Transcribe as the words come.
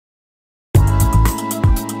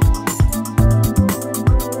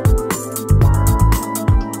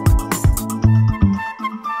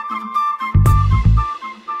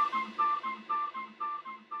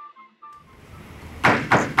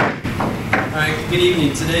right, good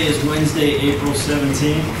evening. Today is Wednesday, April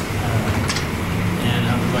 17th, and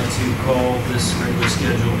I would like to call this regular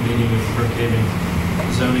scheduled meeting of the Brookhaven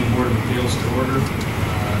Zoning Board of Appeals to order.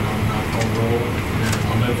 I'll now call roll, and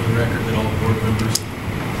I'll note for the record that all board members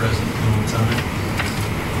are present and on time.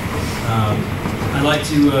 I'd like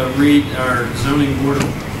to read our Zoning Board of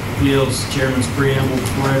Appeals Chairman's preamble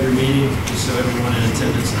before every meeting, just so everyone in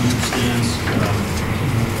attendance understands.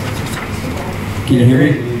 Can you hear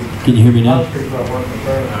me? Can you hear me now? All right. You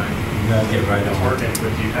gotta get right on. But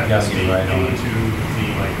you have to speak into the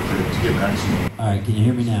microphone to get back. All right, can you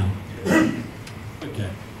hear me now?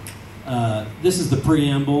 Okay. This is the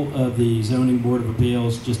preamble of the Zoning Board of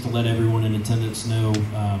Appeals, just to let everyone in attendance know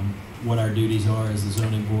what our duties are as the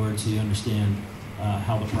zoning board, so you understand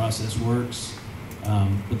how the process works.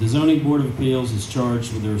 But the Zoning Board of Appeals is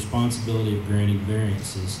charged with the responsibility of granting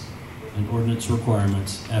variances and ordinance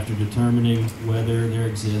requirements after determining whether there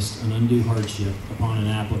exists an undue hardship upon an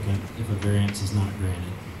applicant if a variance is not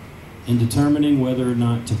granted. In determining whether or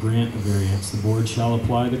not to grant a variance, the board shall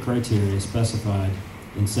apply the criteria specified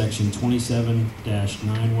in section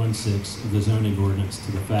 27-916 of the zoning ordinance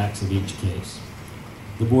to the facts of each case.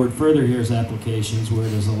 The board further hears applications where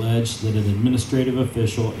it is alleged that an administrative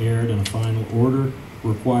official erred in a final order,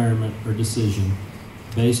 requirement, or decision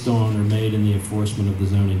based on or made in the enforcement of the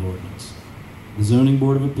zoning ordinance. The Zoning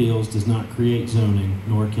Board of Appeals does not create zoning,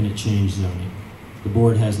 nor can it change zoning. The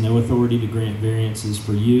board has no authority to grant variances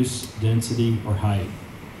for use, density, or height.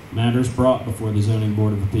 Matters brought before the Zoning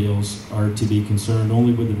Board of Appeals are to be concerned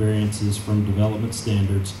only with the variances from development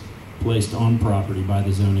standards placed on property by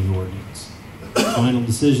the zoning ordinance. Final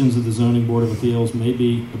decisions of the Zoning Board of Appeals may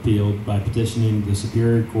be appealed by petitioning the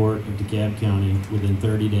Superior Court of DeKalb County within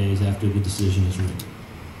 30 days after the decision is written.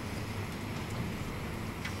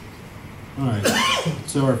 All right,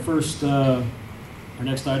 so our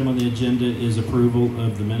next item on the agenda is approval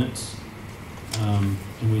of the minutes. And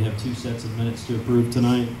we have two sets of minutes to approve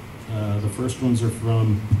tonight. The first ones are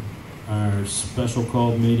from our special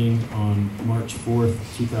called meeting on March 4th,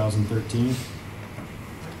 2013.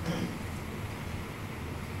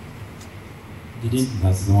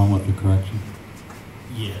 That's the one with the correction?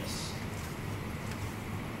 Yes.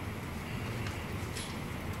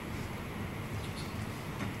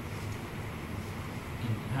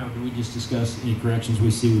 How do we just discuss any corrections we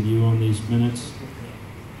see with you on these minutes?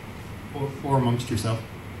 Or amongst yourself.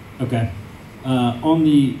 Okay. On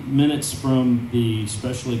the minutes from the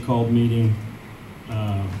specially called meeting,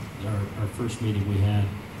 our first meeting we had,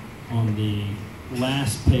 on the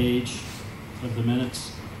last page of the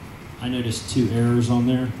minutes, I noticed two errors on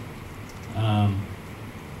there.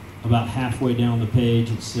 About halfway down the page,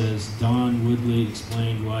 it says Don Woodley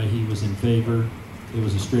explained why he was in favor. It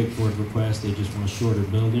was a straightforward request. They just want a shorter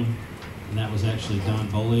building. And that was actually Don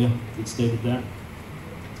Bolia that stated that.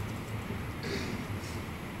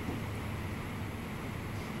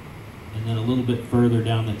 And then a little bit further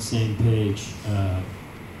down that same page,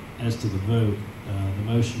 as to the vote, the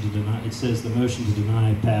motion to deny, it says the motion to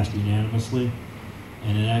deny passed unanimously.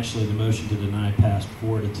 And it actually, the motion to deny passed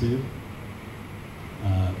 4-2.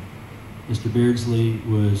 Mr. Beardsley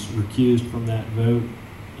was recused from that vote,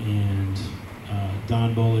 and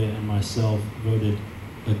Don Bolia and myself voted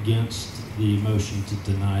against the motion to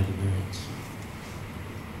deny the variance.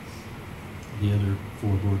 The other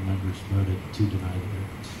 4 board members voted to deny the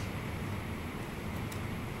variance.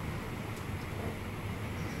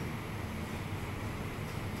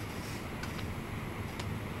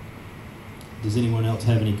 Does anyone else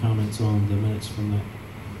have any comments on the minutes from that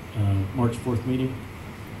March 4th meeting?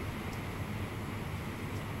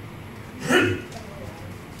 I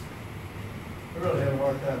really haven't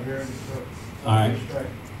worked out here. All right.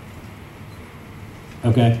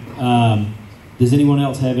 Okay. Does anyone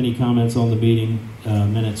else have any comments on the meeting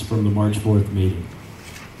minutes from the March 4th meeting?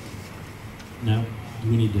 No?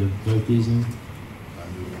 Do we need to vote these in? I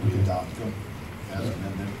move we adopt them as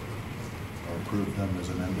amended, or approve them as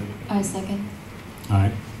amended. I second. All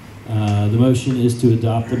right. The motion is to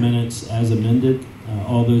adopt the minutes as amended.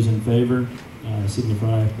 All those in favor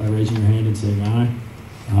signify by raising your hand and saying aye.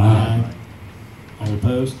 Aye. All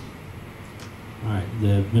opposed? All right.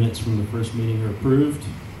 The minutes from the first meeting are approved.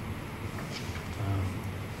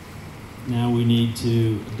 Now we need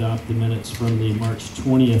to adopt the minutes from the March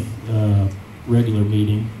 20th regular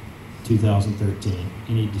meeting, 2013.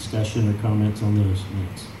 Any discussion or comments on those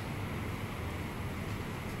minutes?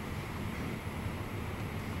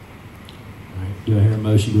 All right. Do I hear a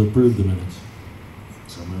motion to approve the minutes?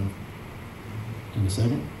 So move. In a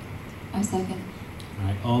second? I second. All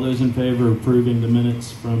right. All those in favor of approving the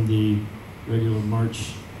minutes from the regular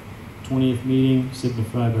March 20th meeting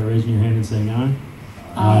signify by raising your hand and saying aye.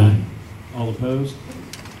 Aye. All opposed?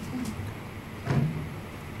 All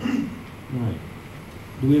right.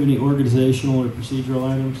 Do we have any organizational or procedural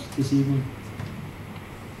items this evening?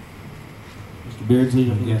 Mr.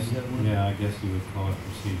 Beardsley, I think guess, you have one? yeah, I guess you would call it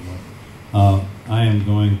procedural. I am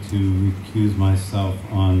going to recuse myself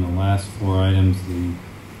on the last 4 items, the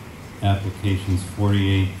applications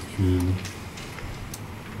 48 through,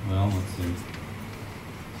 well, let's see,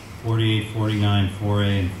 48, 49,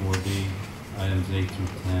 4A, and 4B, items 8 through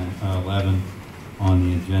 11 on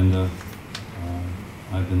the agenda.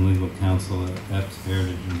 I've been legal counsel at Epps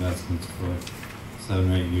Heritage Investments for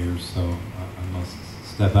 7 or 8 years, so I must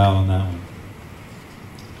step out on that one.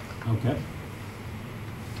 Okay.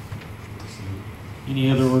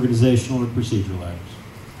 Any other organizational or procedural items?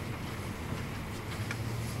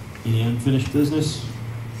 Any unfinished business?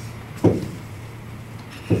 All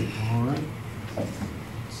right.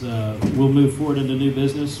 So we'll move forward into new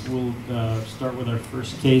business. We'll start with our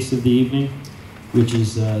first case of the evening, which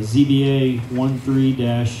is ZBA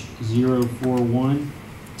 13-041,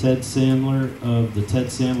 Ted Sandler of the Ted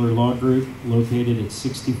Sandler Law Group, located at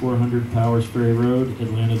 6400 Powers Ferry Road,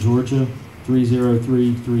 Atlanta, Georgia,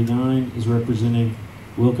 30339, is representing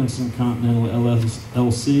Wilkinson Continental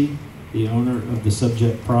LLC, the owner of the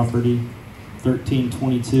subject property,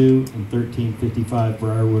 1322 and 1355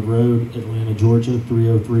 Briarwood Road, Atlanta, Georgia,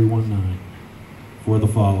 30319, for the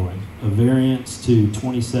following: a variance to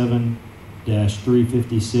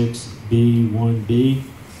 27-356B1B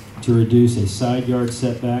to reduce a side yard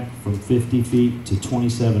setback from 50 feet to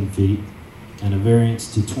 27 feet, and a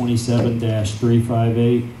variance to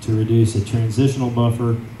 27-358 to reduce a transitional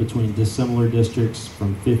buffer between dissimilar districts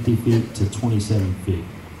from 50 feet to 27 feet.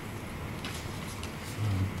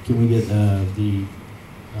 Can we get the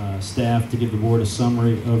staff to give the board a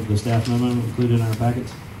summary of the staff memo included in our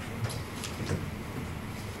packets?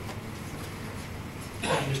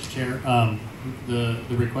 Mr. Chair,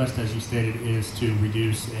 the request, as you stated, is to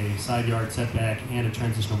reduce a side yard setback and a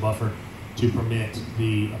transitional buffer to permit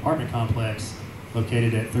the apartment complex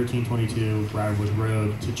located at 1322 Briarwood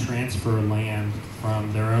Road to transfer land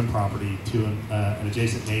from their own property to an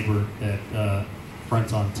adjacent neighbor that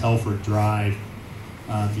fronts on Telford Drive.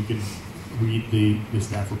 You can read the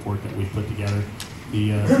staff report that we've put together,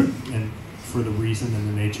 and for the reason and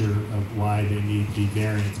the nature of why they need the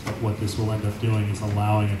variance. But what this will end up doing is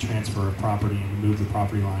allowing a transfer of property and move the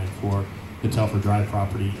property line for the Telford Drive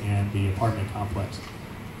property and the apartment complex.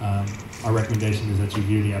 Our recommendation is that you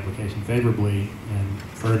view the application favorably, and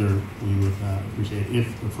further, we would appreciate,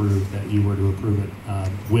 if approved, that you were to approve it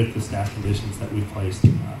with the staff conditions that we placed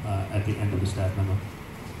at the end of the staff memo.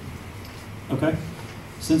 Okay.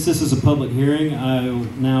 Since this is a public hearing, I will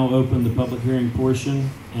now open the public hearing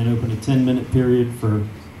portion and open a 10-minute period for, wait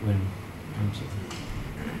a minute, I'm sorry.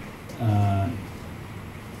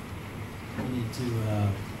 We need to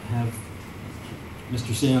have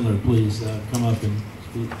Mr. Sandler please come up and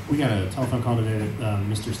speak. We got a telephone call today that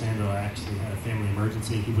Mr. Sandler actually had a family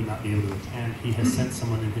emergency. He would not be able to attend. He has sent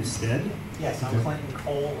someone in his stead. Yes, I'm Clinton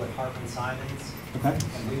Cole with Hartman Simons, Okay.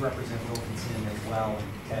 and we represent Wilkinson as well, and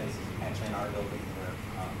Ted is actually in our building.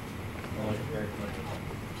 We're very familiar with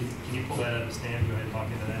him. Can you pull that out of the stand? Go ahead and talk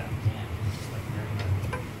into that.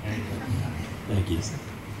 There you go. Thank you.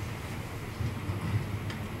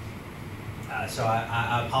 So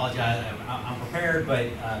I apologize. I'm prepared, but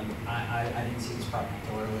I didn't see this property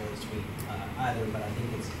until earlier this week either, but I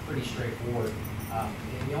think it's pretty straightforward.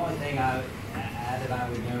 The only thing I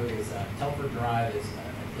would note is Telford Drive is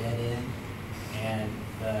a dead end, and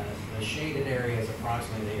the shaded area is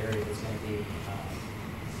approximately the area that's going to be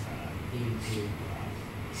deeded to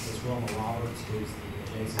Ms. Wilma Roberts, who's the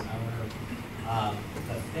adjacent owner.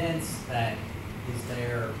 The fence that is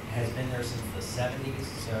there has been there since the 70s,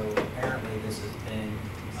 so apparently this has been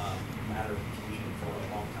a matter of confusion for a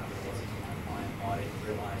long time. It wasn't until my client bought it and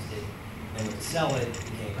realized it. Then to sell it, it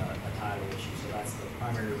became a title issue, so that's the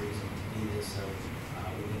primary reason to do this. So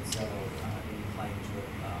we can settle any claims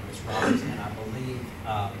with Ms. Roberts, and I believe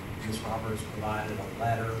Ms. Roberts provided a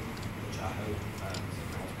letter, which I hope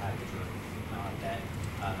package or not, that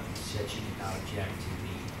said she did not object to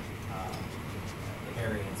the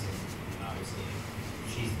variance, and obviously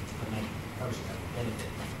she's the main person that would benefit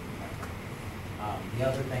from it. The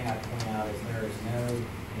other thing I'd point out is there is no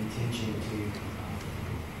intention to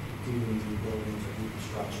do new buildings or new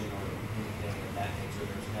construction or anything of that nature.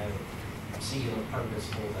 There's no singular purpose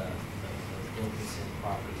for the Wilkinson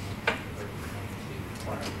property or to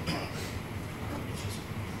acquire the property. It's just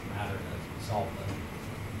a matter to solve the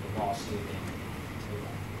lawsuit and move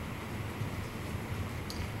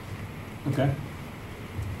on. Okay.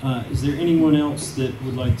 Is there anyone else that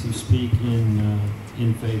would like to speak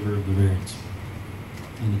in favor of the variance?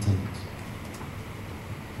 In attendance?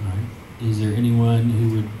 All right. Is there anyone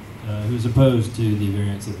who would who's opposed to the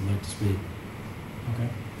variance that would like to speak? Okay.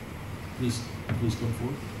 Please come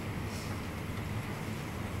forward.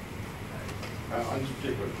 On this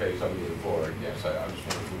particular case, I'm moving forward, yes, I just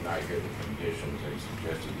want to not hear the conditions. They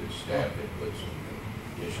suggested that staff had put some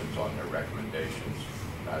conditions on their recommendations.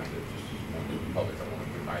 Just as a member of the public, I want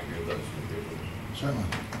to not hear those conditions. Certainly.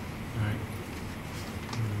 All right.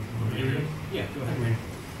 Yeah, go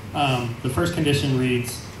ahead. The first condition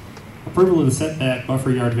reads, approval of the setback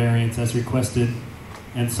buffer yard variance as requested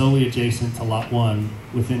and solely adjacent to Lot 1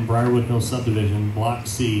 within Briarwood Hill subdivision, Block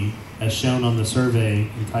C, as shown on the survey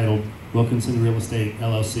entitled Wilkinson Real Estate,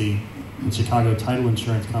 LLC, and Chicago Title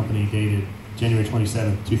Insurance Company dated January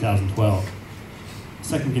 27, 2012.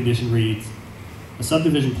 Second condition reads, a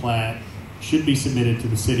subdivision plat should be submitted to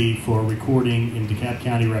the city for recording in DeKalb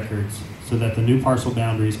County records so that the new parcel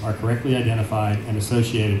boundaries are correctly identified and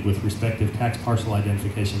associated with respective tax parcel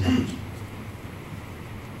identification numbers.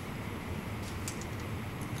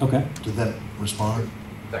 Okay. Did that respond?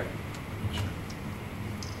 Thank you.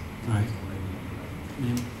 All right.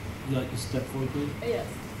 Ma'am, would you like to step forward, please? Yes.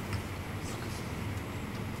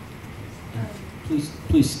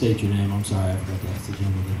 Please state your name. I'm sorry, I forgot to ask the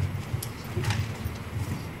gentleman there.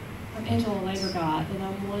 I'm Angela Labergott, and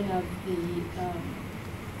I'm one of the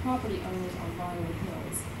property owners on Briarwood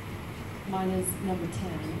Hills. Mine is number 10.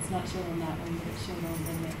 It's not shown on that one, but it's shown on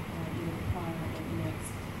the either the prior or the next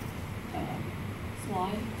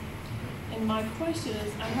slide. And my question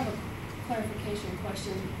is, I have a clarification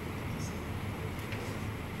question.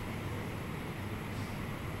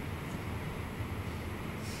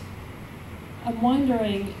 I'm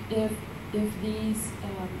wondering if these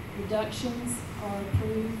reductions are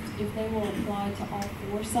approved, if they will apply to all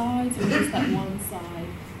four sides or just that one side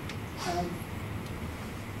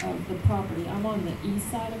of the property. I'm on the east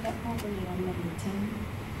side of that property and I'm number 10.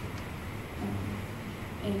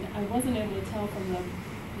 And I wasn't able to tell from the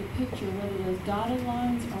picture whether those dotted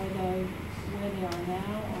lines are where they are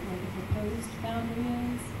now or where the proposed boundary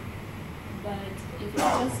is. But if it's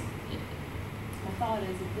just, my thought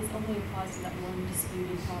is if this only applies to that one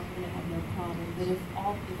disputed property, I have no problem. But if it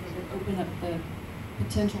would open up the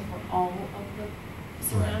potential for all of the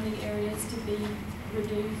surrounding areas to be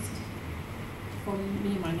reduced, for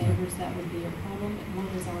me and my neighbors, that would be a problem. One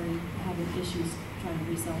is already having issues trying to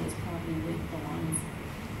resell his property with the lines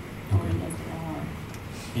going as they are.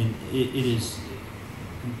 And it is,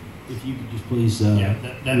 if you could just please... yeah,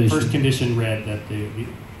 that first condition read that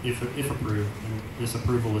if approved, and this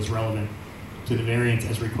approval is relevant to the variance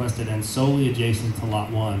as requested and solely adjacent to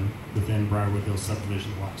Lot 1 within Briarwood Hills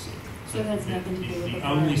subdivision Block C. So it has nothing to do with the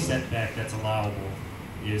only setback that's allowable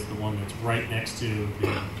is the one that's right next to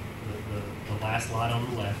the last lot on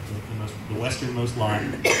the left, the westernmost lot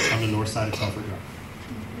on the north side of Telford Drive.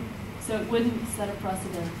 So it wouldn't set a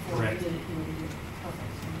precedent for Correct. what we did here.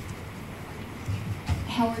 Perfect.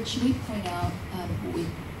 Howard, should we point out what we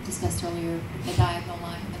discussed earlier, the diagonal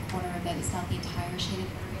line in the corner, that it's not the entire shaded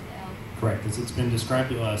area of the L? Correct. As it's been described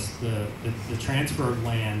to us, the transfer of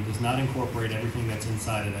land does not incorporate everything that's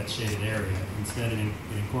inside of that shaded area. Instead, it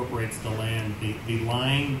incorporates the land. The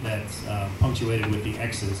line that's punctuated with the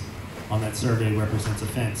X's on that survey represents a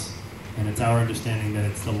fence. And it's our understanding that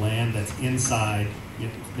it's the land that's inside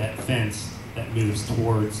that fence that moves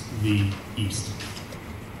towards the east.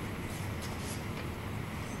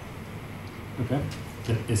 Okay.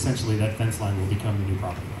 That essentially, that fence line will become the new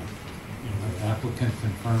property line. Applicant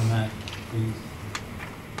confirm that, please.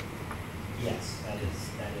 Yes, that is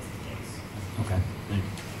the case. Okay, thank you.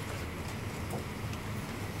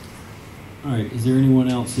 All right, is there anyone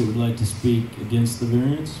else that would like to speak against the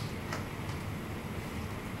variance?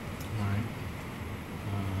 All right.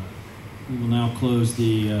 We will now close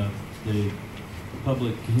the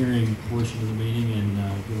public hearing portion of the meeting and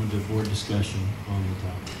go into board discussion on the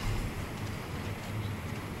topic.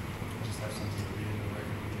 Just have something to read into the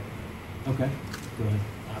record. Okay, go ahead.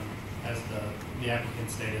 As the applicant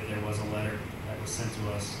stated, there was a letter that was sent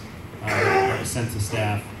to us, that was sent to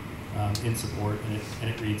staff in support, and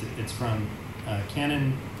it reads, it's from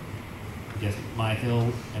Cannon, I guess, My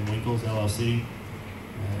Hill and Winkles, LLC.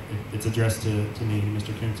 It's addressed to me,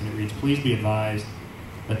 Mr. Koontz, and it reads, please be advised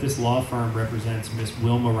that this law firm represents Miss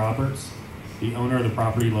Wilma Roberts, the owner of the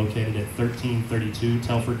property located at 1332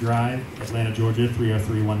 Telford Drive, Atlanta, Georgia,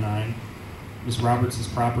 30319. Ms. Roberts'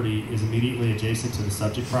 property is immediately adjacent to the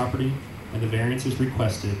subject property, and the variances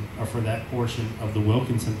requested are for that portion of the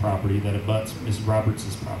Wilkinson property that abuts Ms.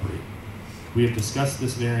 Roberts' property. We have discussed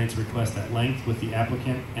this variance request at length with the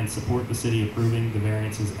applicant and support the city approving the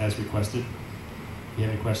variances as requested. If you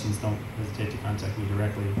have any questions, don't hesitate to contact me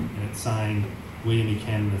directly. And it's signed William E.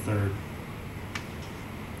 Cannon III.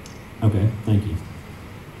 Okay, thank you.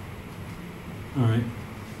 All right.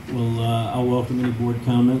 Well, I'll welcome any board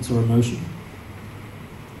comments or a motion.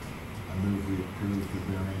 I move we approve the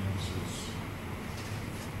variances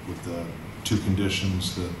with the 2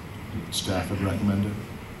 conditions that staff had recommended.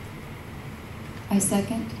 I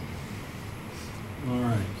second. All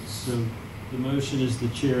right, so the motion, as the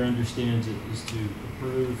chair understands it, is to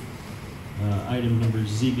approve item number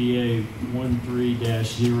ZBA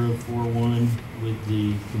 13-041 with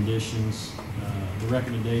the conditions, the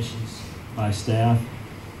recommendations by staff,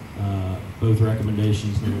 both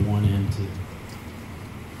recommendations number 1 and 2.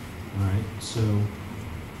 All right, so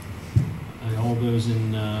all those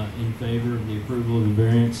in favor of the approval of the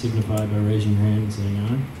variance signify by raising your hand and saying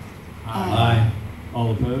aye. Aye.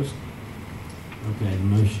 All opposed? Okay,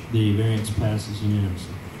 the variance passes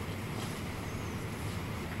unanimously.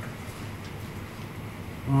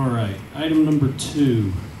 All right, item number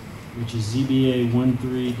 2, which is ZBA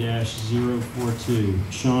 13-042.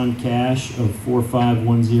 Sean Cash of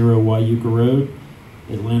 4510 Wyuka Road,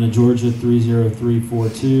 Atlanta, Georgia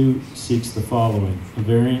 30342, seeks the following: a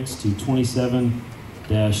variance to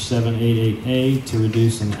 27-788A to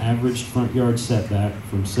reduce an average front yard setback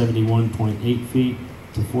from 71.8 feet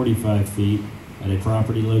to 45 feet at a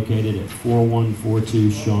property located at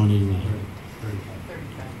 4142 Shawnee Lane.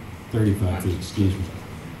 35 feet, excuse me.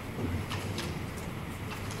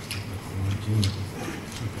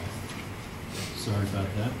 Sorry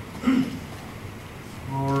about that.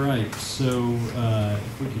 All right, so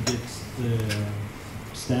if we could get the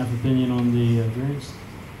staff opinion on the variance.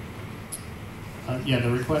 Yeah,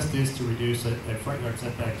 the request is to reduce a front yard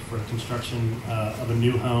setback for construction of a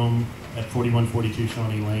new home at 4142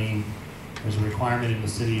 Shawnee Lane. There's a requirement in the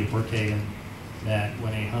city of Brookhaven that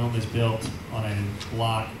when a home is built on a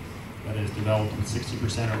block that is developed with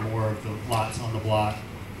 60% or more of the lots on the block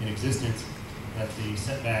in existence, that the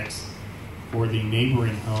setbacks for the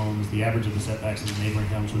neighboring homes, the average of the setbacks of the neighboring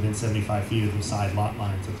homes within 75 feet of the side lot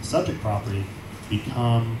lines of the subject property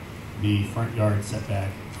become the front yard setback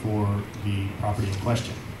for the property in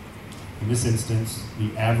question. In this instance,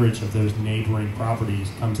 the average of those neighboring properties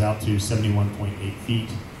comes out to 71.8 feet.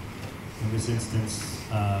 In this instance,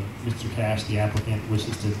 Mr. Cash, the applicant,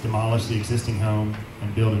 wishes to demolish the existing home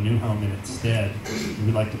and build a new home in its stead. We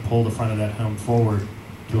would like to pull the front of that home forward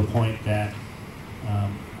to a point that I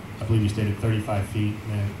believe you stated 35 feet.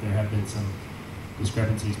 There have been some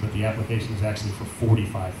discrepancies, but the application is actually for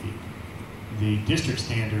 45 feet. The district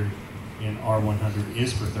standard in R100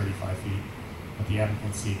 is for 35 feet, but the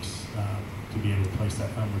applicant seeks to be able to place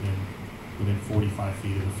that home within 45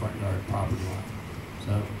 feet of the front yard property line.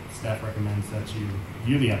 So staff recommends that you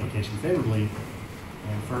view the application favorably,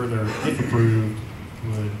 and further, if approved,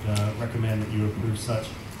 would recommend that you approve such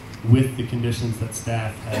with the conditions that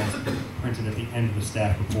staff has printed at the end of the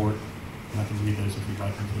staff report. And I can read those if you'd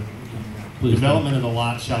like me to. Please. Development of the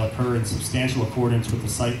lot shall occur in substantial accordance with the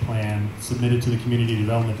site plan submitted to the Community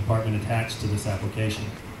Development Department attached to this application,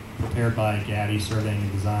 prepared by Gaddy Surveying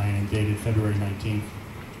and Design and dated February 19th,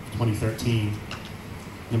 2013.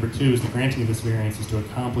 Number 2 is the granting of this variance is to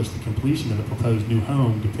accomplish the completion of the proposed new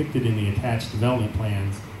home depicted in the attached development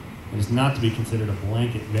plans and is not to be considered a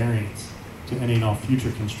blanket variance to any and all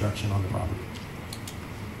future construction on the property.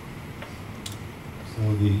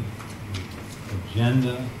 So the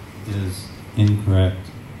agenda is incorrect,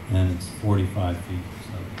 and it's 45 feet.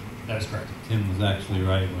 So That is correct. Tim was actually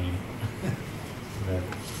right when he read it.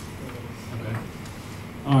 Okay.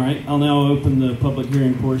 All right, I'll now open the public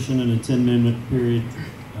hearing portion and a 10-minute period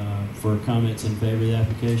for comments in favor of the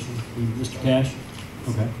application. Mr. Cash?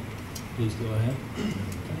 Okay, please go ahead. My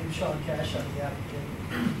name's Sean Cash, I'm the applicant.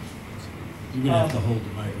 You're gonna have to hold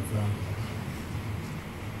the microphone.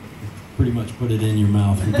 Pretty much put it in your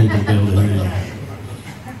mouth for people to be able to hear you.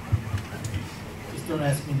 Just don't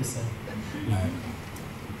ask me to sing. All right.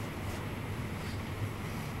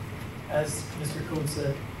 As Mr. Kuhn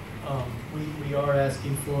said, we are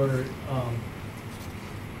asking for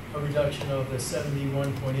a reduction of the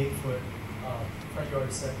 71.8 foot front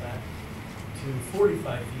yard setback to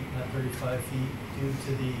 45 feet, not 35 feet, due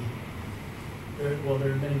to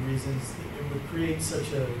there are many reasons. It would create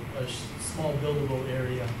such a small buildable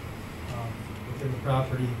area within the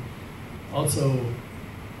property. Also,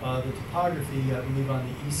 the topography, I believe on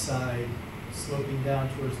the east side, sloping down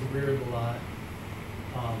towards the rear of the lot,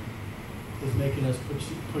 is making us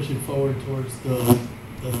push it forward towards the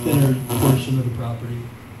thinner portion of the property.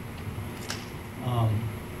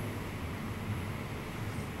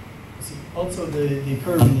 see, also the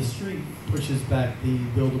curve in the street pushes back the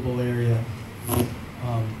buildable area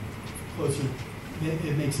closer.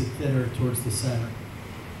 It makes it thinner towards the center.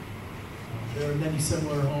 There are many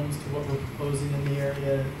similar homes to what we're proposing in the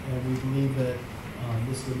area, and we believe that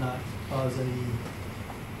this would not cause any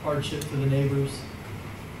hardship to the neighbors,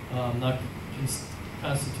 not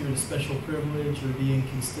constitute a special privilege, or be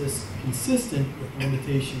consistent with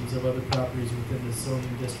limitations of other properties within the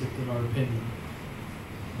zoning district, in our opinion.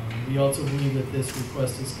 We also believe that this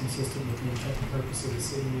request is consistent with the intent and purpose of the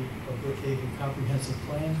City of Brookhaven Comprehensive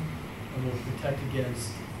Plan, and will protect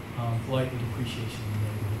against blight and depreciation in the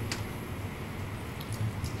neighborhood.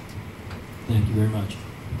 Thank you very much.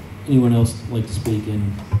 Anyone else like to speak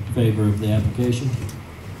in favor of the application?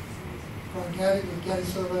 Frank Gaddy with Gaddy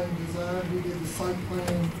Survey and Design. We did the site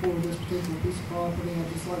plan for this particular piece of property.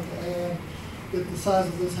 I'd just like to add that the size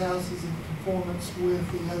of this house is in conformance with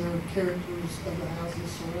the other characters of the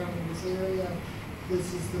houses surrounding this area.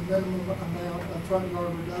 This is the minimum amount of front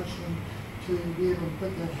yard reduction to be able to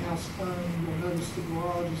put that house firm. You'll notice the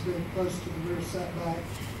garage is very close to the rear setback.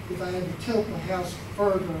 If I had to tilt the house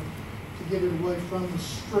further to get it away from the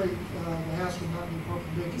street, the house would not be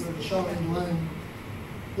perpendicular to Shawnee Lane.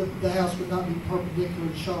 The house would not be perpendicular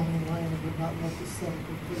to Shawnee Lane. It would not look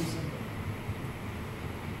aesthetically pleasing.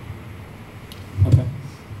 Okay.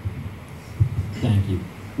 Thank you.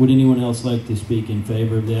 Would anyone else like to speak in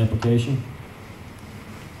favor of the application?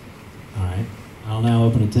 All right. I'll now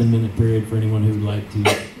open a 10-minute period for anyone who would like to,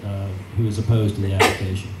 who is opposed to the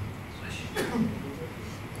application.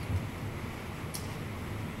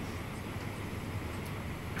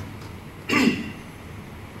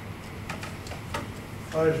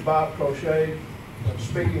 My name is Bob Crochet. I'm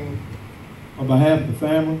speaking on behalf of the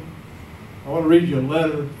family. I want to read you a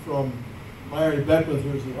letter from Larry Beckwith,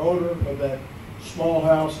 who is the owner of that small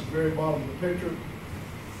house at the very bottom of the picture.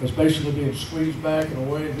 That's basically being squeezed back and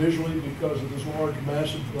away visually because of this large,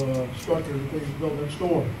 massive structure that he's built next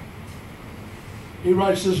door. He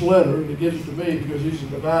writes this letter and he gives it to me because he's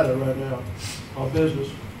in Nevada right now on business.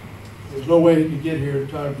 There's no way he could get here in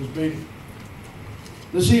time for this meeting.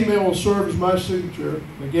 This email will serve as my signature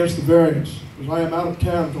against the variance, as I am out of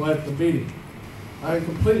town until after the meeting. I am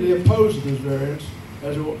completely opposed to this variance,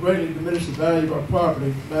 as it will greatly diminish the value of our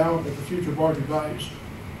property now and for future market values.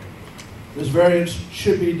 This variance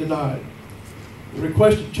should be denied. The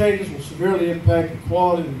requested changes will severely impact the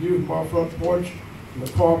quality of the view from our front porch, from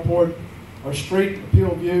the carport, our street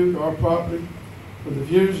appeal view to our property, with the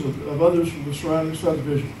views of others from the surrounding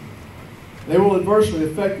subdivision. They will adversely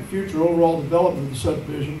affect the future overall development of the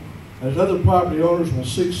subdivision, as other property owners will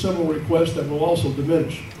seek similar requests that will also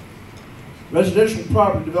diminish. Residential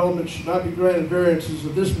property development should not be granted variances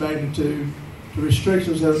of this magnitude to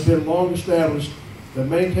restrictions that have been long established that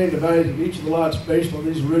maintain the values of each of the lots based on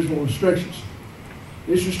these original restrictions.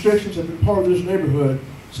 These restrictions have been part of this neighborhood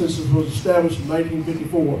since it was established in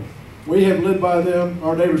 1954. We have lived by them,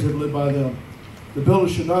 our neighbors have lived by them. The builder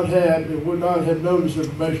should not have and would not have known this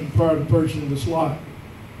information prior to purchasing this lot.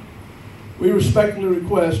 We respectfully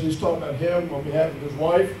request, and he's talking about him on behalf of his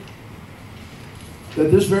wife,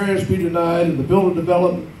 that this variance be denied and the builder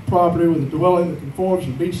develop property with a dwelling that conforms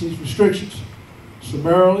and meets these restrictions.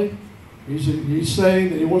 Summarily, he's saying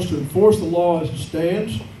that he wants to enforce the law as it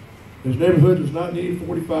stands. His neighborhood does not need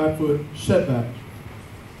 45-foot setbacks.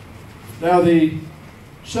 Now, the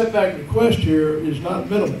setback request here is not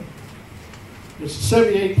minimal. It's a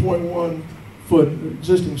 78.1 foot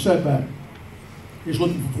existing setback. He's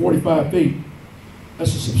looking for 45 feet.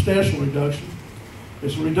 That's a substantial reduction.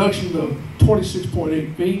 It's a reduction of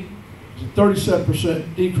 26.8 feet. It's a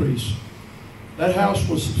 37% decrease. That house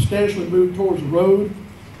was substantially moved towards the road.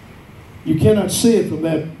 You cannot see it from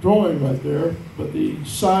that drawing right there, but the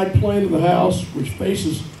side plane of the house, which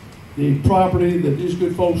faces the property that these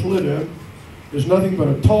good folks live in, is nothing but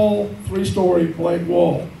a tall, 3-story blank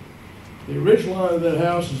wall. The ridge line of that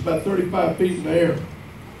house is about 35 feet in the air.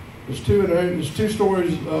 There's 2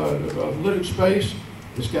 stories of living space.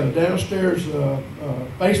 It's got a downstairs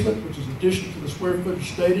basement, which is addition to the square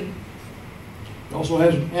footage stated. It also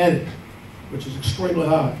has an attic, which is extremely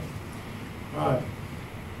high. All right.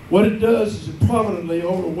 What it does is it prominently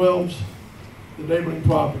overwhelms the neighboring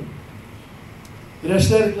property. It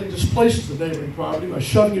aesthetically displaces the neighboring property by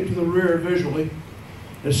shoving it to the rear visually.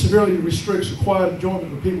 It severely restricts the quiet enjoyment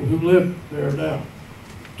of the people who live there now.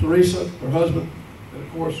 Teresa, her husband, and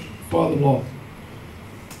of course, father-in-law.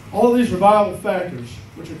 All of these revival factors,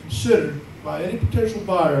 which are considered by any potential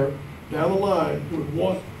buyer down the line who would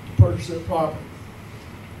want to purchase their property.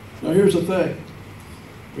 Now here's the thing.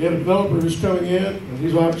 We have a developer who's coming in, and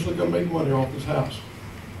he's obviously going to make money off this house.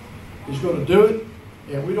 He's going to do it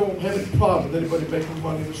And we don't have any problem with anybody making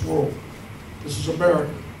money in this world. This is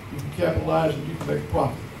America. You can capitalize and you can make a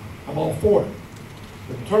profit. I'm all for it.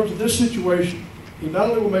 But in terms of this situation, he not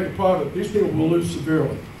only will make a profit, these people will lose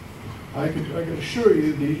severely. I can assure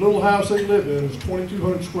you, the little house they live in is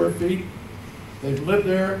 2,200 square feet. They've lived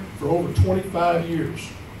there for over 25 years.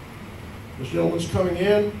 This gentleman's coming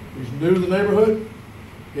in, he's new to the neighborhood.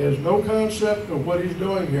 He has no concept of what he's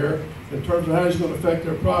doing here in terms of how he's going to affect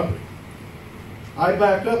their property. I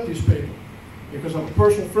back up these people because I'm a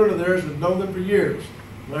personal friend of theirs and have known them for years.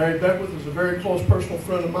 Larry Beckwith is a very close personal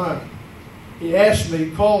friend of mine. He asked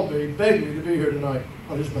me, called me, begged me to be here tonight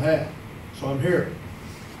on his behalf. So I'm here.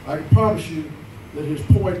 I can promise you that his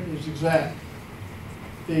point is exact.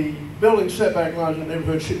 The building setback lines in the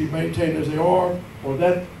neighborhood should be maintained as they are, or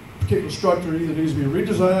that particular structure either needs to be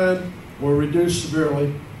redesigned or reduced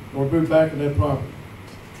severely or moved back in that property.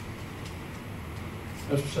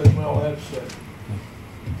 That's all I have to say.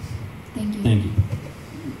 Thank you. Thank you.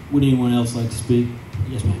 Would anyone else like to speak?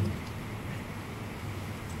 Yes, ma'am.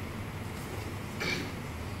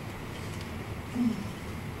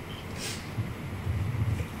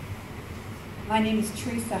 My name is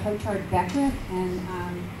Teresa Hotard Beckwith, and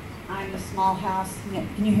I'm a small house.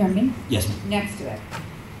 Can you hear me? Yes, ma'am. Next to it.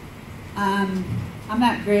 I'm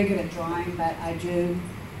not very good at drawing, but I drew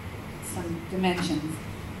some dimensions.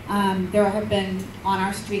 There have been, on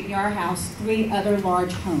our street near our house, 3 other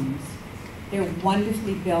large homes. They're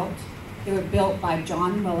wonderfully built. They were built by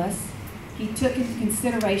John Willis. He took into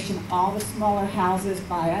consideration all the smaller houses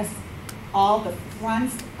by us. All the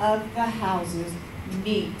fronts of the houses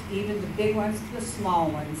meet, even the big ones to the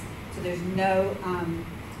small ones. So there's no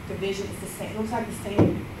division. It's the same. It looks like the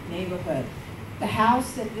same neighborhood. The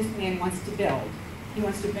house that this man wants to build, he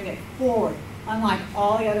wants to bring it forward, unlike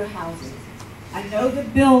all the other houses. I know the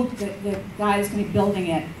guy that's going to be building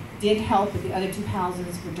it did help with the other 2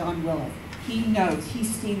 houses for John Willis. He knows. He's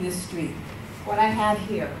seen this street. What I have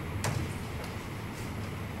here,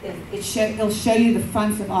 it'll show you the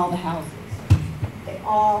fronts of all the houses. They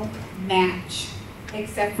all match,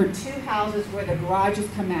 except for 2 houses where the garages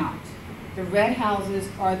come out. The red houses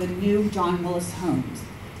are the new John Willis homes.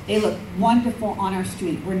 They look wonderful on our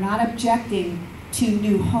street. We're not objecting to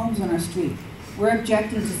new homes on our street. We're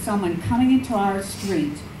objecting to someone coming into our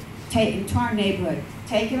street, into our neighborhood,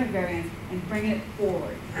 taking a variance and bringing it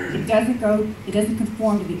forward. It doesn't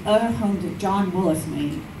conform to the other homes that John Willis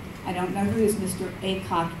made. I don't know who this Mr.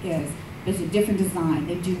 Aycock is, but it's a different design.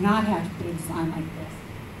 They do not have to put a design like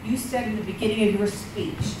this. You said in the beginning of your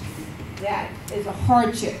speech that is a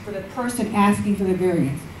hardship for the person asking for the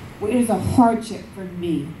variance. Well, it is a hardship for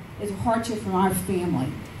me. It's a hardship for our family.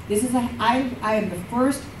 I am the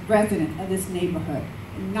first resident of this neighborhood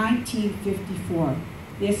in 1954.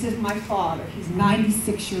 This is my father. He's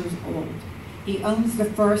 96 years old. He owns the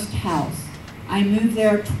first house. I moved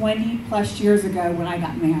there 20 plus years ago when I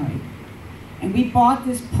got married. And we bought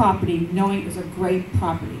this property knowing it was a great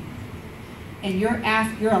property. And you're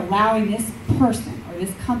allowing this person or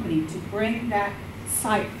this company to bring that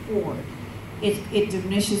site forward. It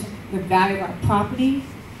diminishes the value of our property.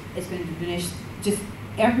 It's going to diminish just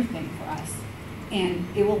everything for us. And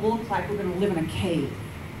it will look like we're going to live in a cave.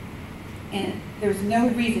 And there's no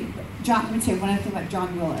reason. Let me tell you one other thing about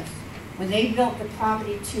John Willis. When they built the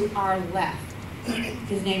property to our left,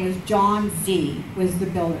 his name was John Z, was the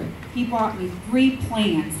builder. He brought me 3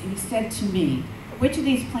 plans, and he said to me, which of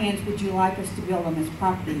these plans would you like us to build on this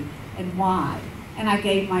property, and why? And I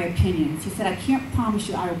gave my opinions. He said, I can't promise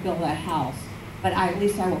you I will build that house, but at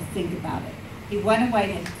least I will think about it. He went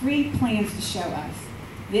away and had 3 plans to show us.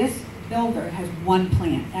 This builder has 1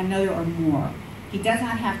 plan. I know there are more. He does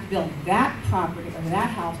not have to build that property or that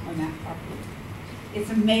house on that property. It's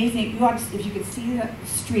amazing. If you could see the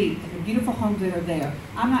street and the beautiful homes that are there,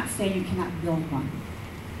 I'm not saying you cannot build one,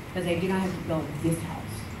 because they do not have to build this house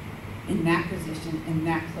in that position and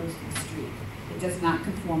that close to the street. It does not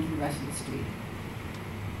conform to the rest of the street.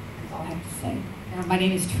 That's all I have to say. And my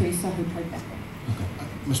name is Teresa Hotard Beckwith. Okay.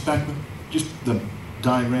 Ms. Beckwith, just the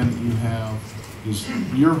diagram that you have, is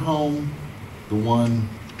your home the one?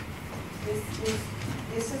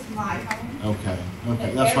 This is my home. Okay,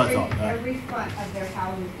 that's what I thought. Every front of their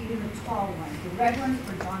houses, even the tall ones, the red ones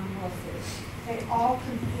are John Willis's. They all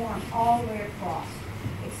conform all the way across,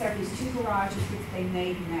 except these 2 garages which they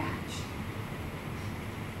made match.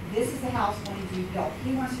 This is the house wanting to be built.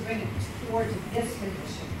 He wants to bring it towards this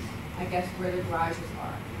position, I guess, where the garages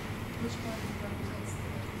are. Which one represents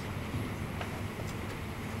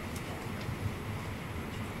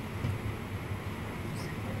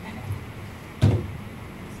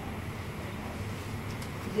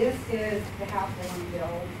This is the house they want to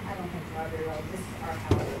build. I don't think it's very well. This is our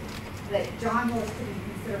house. That John Willis took into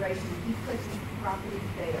consideration, he put these properties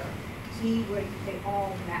there. They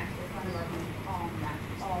all match the front of our home, all match,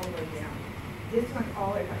 all the way down. This one's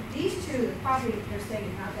all the way down. These two, the property they're saying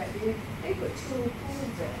is not that big, they put 2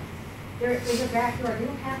 pools there. There's a backyard, you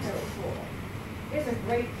don't have to have a pool. It's a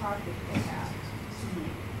great property they have to me.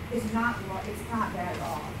 It's not bad at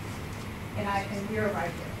all. And we're right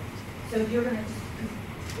there. So you're gonna,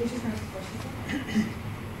 it's just gonna, what she said.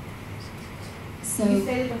 So, You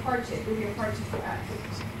stated the hardship, it would be a hardship for us.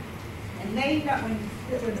 And they know, when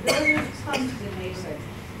builders come to the neighborhood,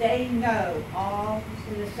 they know all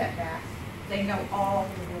the setbacks, they know all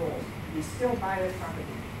the rules, and they still buy their property.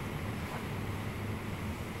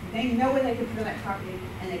 They know what they can put on that property,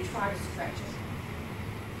 and they try to stretch it.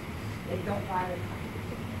 They don't buy their property.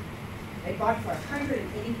 They bought it for $180,000,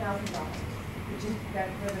 which is it's a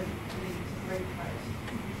great price.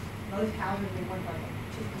 Most houses they want like $200,000.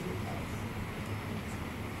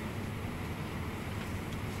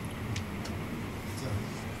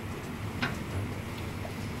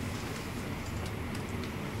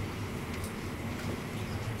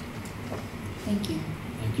 thank you.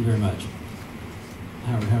 Thank you very much.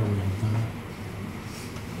 How are we going to time?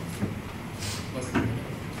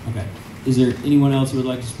 Okay. Is there anyone else who would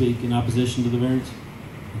like to speak in opposition to the variance?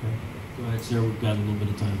 Okay. Go ahead, sir. We've got a little bit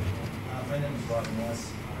of time. My name is Robin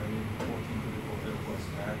West. I live 1434 West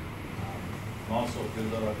Back. I'm also a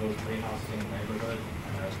builder. I built 3 houses in the neighborhood,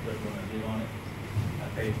 and I was good when I live on it. I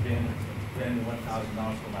paid $1,000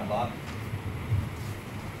 for my lot.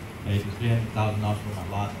 I paid $300,000 for my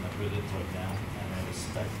lot, and I built it right now, and I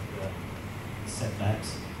respect the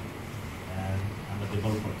setbacks. And I'm a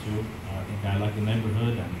developer too. I think I like the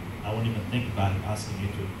neighborhood, and I won't even think about it asking you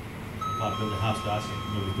to, if I build a house, to ask you to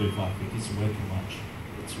maybe 35 feet. It's way too much.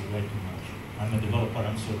 It's way too much. I'm a developer,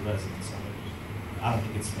 I'm still a resident, so I don't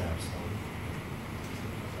think it's fair, so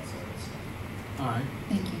that's all it's. All right.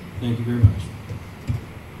 Thank you. Thank you very much.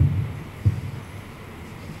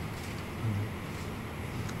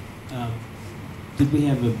 Did we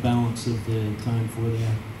have a balance of the time for the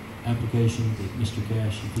application that Mr.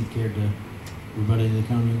 Cash, if he cared to rebut any of the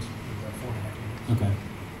comments? 4.5 minutes. Okay.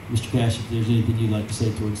 Mr. Cash, if there's anything you'd like to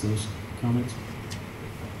say towards those comments?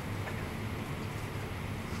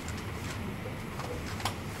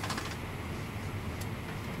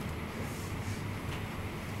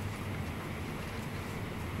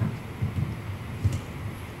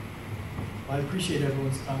 I appreciate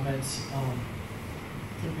everyone's comments.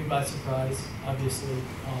 Took me by surprise, obviously.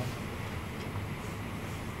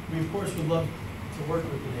 We of course would love to work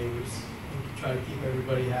with the neighbors and to try to keep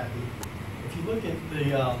everybody happy. If you look at the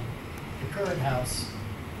current house,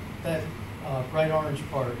 that bright orange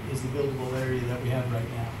part is the buildable area that we have right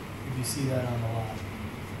now. If you see that on the lot,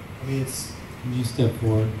 I mean it's. Can you step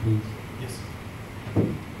forward, please? Yes.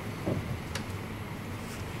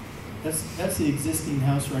 That's the existing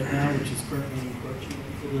house right now, which is currently encroaching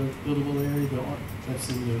into the buildable area. That's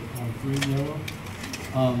in the green yellow.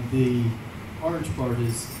 The orange part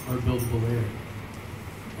is our buildable area.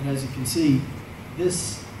 And as you can see,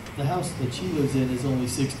 the house that she lives in is only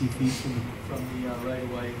 60 feet from the right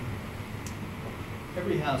of way.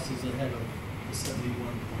 Every house is ahead of the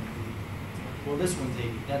 71.8. Well, this one's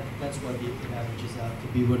 80. That's what it averages out to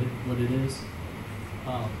be what it is.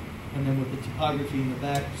 And then with the topography in the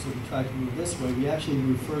back, so we tried to move this way, we actually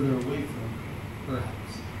moved further away from her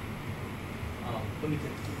house. Let me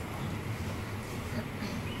take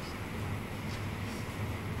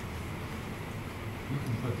You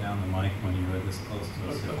can put down the mic when you're this close to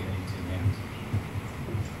us if you need 2 hands.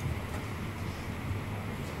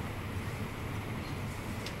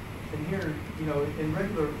 And here, in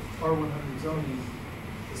regular R100 zoning,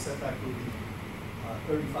 the setback would be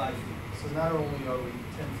 35 feet. So not only are we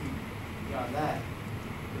 10 feet beyond that,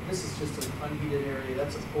 but this is just an unheated area.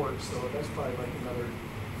 That's a porch, so that's probably like another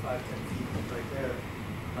 5-10 feet right there.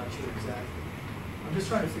 I'm not sure exactly. I'm just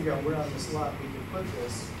trying to figure out where on this lot we can put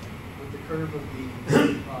this with the curve of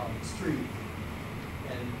the street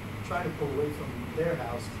and try to pull away from their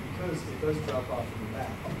house because it does drop off in the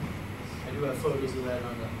back. I do have photos of that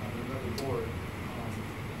on another board.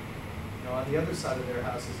 On the other side of their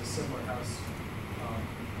house is a similar house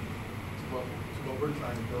to what we're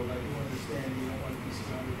trying to build. I do understand you don't want to be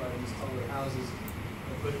surrounded by these taller houses,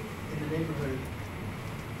 but in the neighborhood,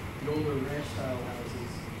 the older ranch style houses,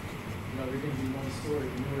 they're going to be one-story,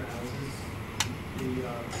 newer houses. The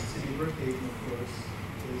city of Brookhaven, of course,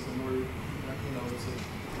 is a more, it's a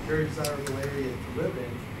very desirable area to live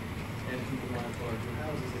in, and people want larger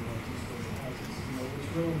houses. They want 2-story houses.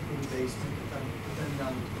 Which will include basement, depending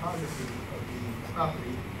on the topography of the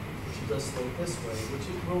property. just slope this way, which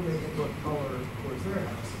it will make it look taller towards their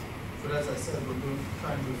house. But as I said,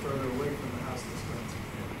 trying to move further away from the house that's going to.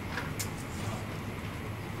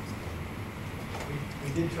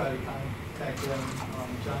 We did try to contact them,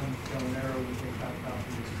 John Gallinero, we think I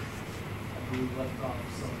believe left off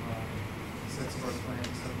some sets of our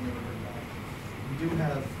plans, have never heard back. We do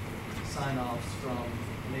have sign-offs from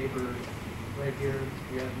a neighbor right here,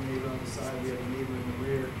 we have a neighbor on the side, we have a neighbor in the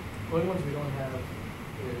rear. The only ones we don't have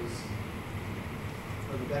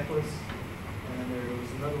are the Beckwiths, and then there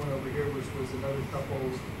was another one over here, which was another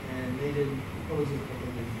couple, and they didn't, what was it that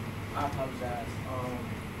they did? I apologize.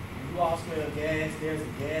 When you all smell gas, there's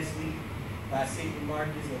a gas leak by Safety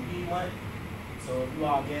Markets and Piedmont. So if you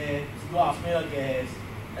all smell gas,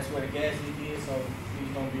 that's where the gas leak is, so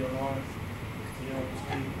please don't be alarmed. I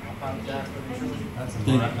apologize for the intrusion.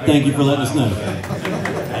 Thank you for letting us know.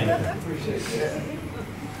 Appreciate that.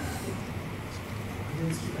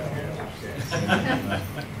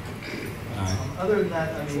 Other than that,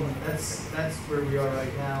 I mean, that's where we are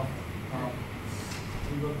right now.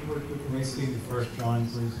 We love to work with. Can we see the first drawing,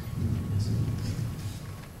 please?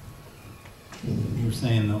 You were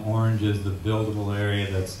saying the orange is the buildable area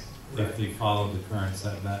that's if they follow the current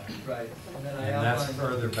setback. Right. And then And that's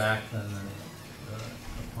further back than the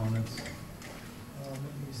opponents.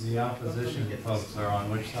 The opposition folks are on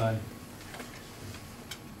which side?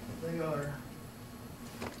 They are.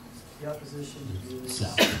 The opposition is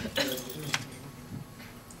South.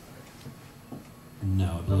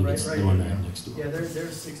 No, I believe it's the one right next door. Yeah, they're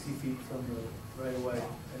 60 feet from the right of way,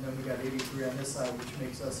 and then we got 83 on this side, which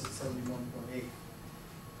makes us at 71.8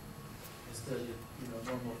 instead of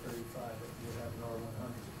normal 35 that you would have in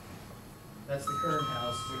R100. That's the current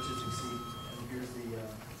house, which is exceeded, and here's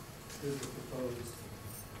the proposed.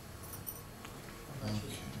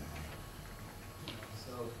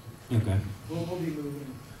 So Okay. we'll be moving.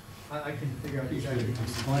 I can figure out You should exactly.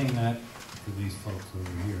 explain that to these folks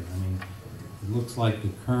over here. I mean, it looks like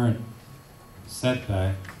the current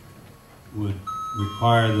setback would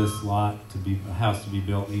require this lot a house to be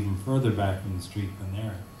built even further back from the street than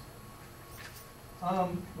their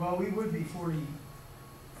house. Well, we would be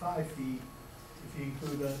 45 feet if you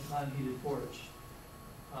include the non-heated porch.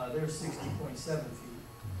 They're 60.7 feet,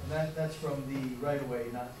 and that's from the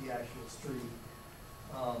right-of-way, not the actual street.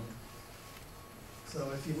 So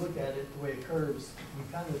if you look at it, the way it curves, we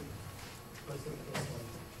kind of, let's look at this one.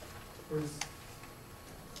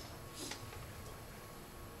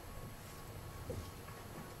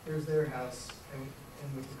 Here's their house,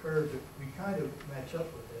 and with the curve, we kind of match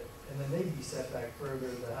up with it. And then they'd be set back further,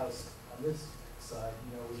 the house on this side,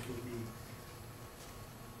 which would be,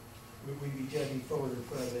 we'd be jetting forward in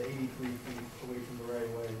front of the 83 feet away from the right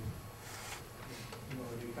of way.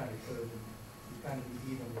 We kind of curve and we kind of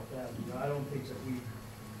be even with them. I don't think that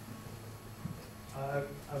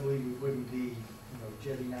I believe we wouldn't be,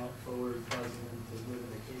 jetting out forward, causing them to live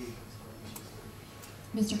in a cave.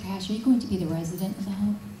 Mr. Cash, are you going to be the resident of the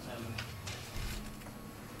home?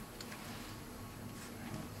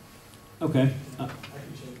 Okay. I can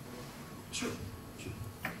check. Sure.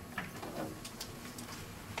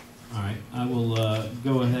 All right. I will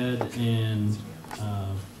go ahead and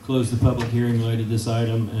close the public hearing related to this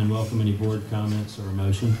item and welcome any board comments or a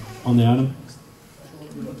motion on the item.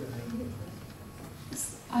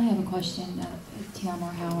 I have a question, Tim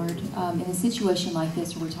or Howard. In a situation like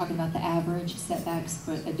this where we're talking about the average setbacks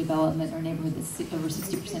for a development or neighborhood that's over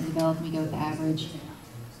 60% developed, we go with the average.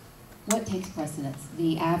 What takes precedence,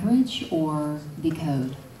 the average or the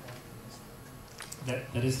code?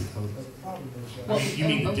 That is the code. Well, you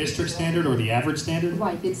mean the district standard or the average standard?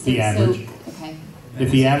 Right. The average. Okay. If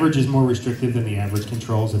the average is more restrictive, then the average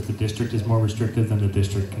controls. If the district is more restrictive, then the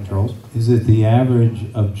district controls. Is it the average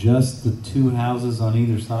of just the two houses on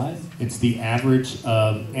either side? It's the average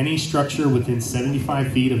of any structure within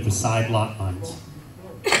 75 feet of the side lot lines.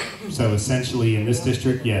 So essentially, in this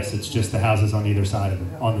district, yes, it's just the houses on either side of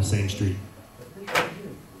them, on the same street.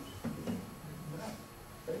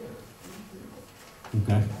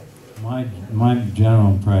 Okay. My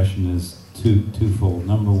general impression is twofold.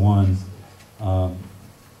 Number one,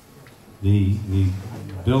 the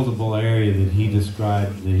buildable area that he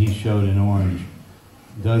described, that he showed in orange,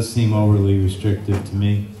 does seem overly restrictive to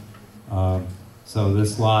me. So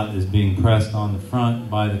this lot is being pressed on the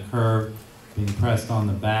front by the curve, being pressed on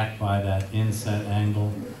the back by that inset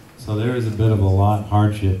angle. So there is a bit of a lot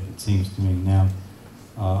hardship, it seems to me now.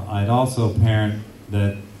 I'd also parent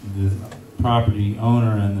that the property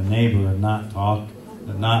owner and the neighbor have not talked,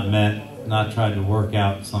 have not met, not tried to work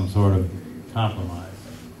out some sort of compromise.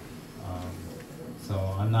 So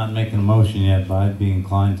I'm not making a motion yet, but I'd be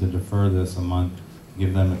inclined to defer this a month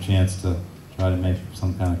give them a chance to try to make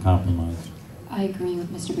some kind of compromise. I agree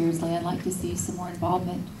with Mr. Beardsley. I'd like to see some more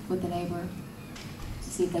involvement with the neighbor to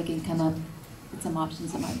see if they can come up with some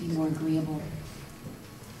options that might be more agreeable.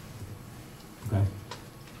 Okay.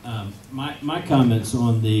 My comments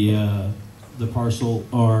on the parcel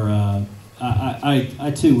are,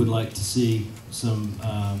 I too would like to see some,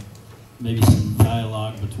 maybe some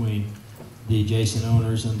dialogue between the adjacent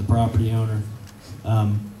owners and the property owner.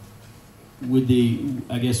 With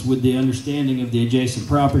the understanding of the adjacent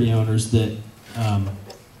property owners that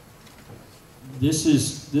this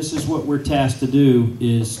is what we're tasked to do,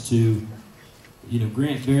 is to,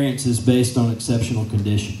 grant variances based on exceptional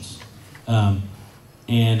conditions.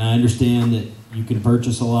 And I understand that you can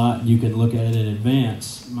purchase a lot, you can look at it in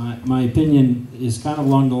advance. My opinion is kind of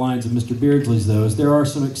along the lines of Mr. Beardsley's, though, is there are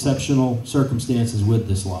some exceptional circumstances with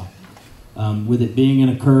this lot. With it being in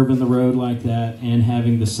a curve in the road like that and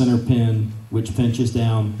having the center pin, which pinches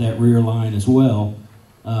down that rear line as well,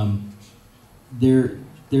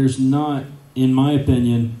 there's not, in my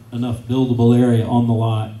opinion, enough buildable area on the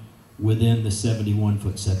lot within the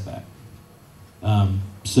 71-foot setback.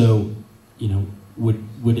 So,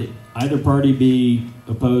 would it, either party be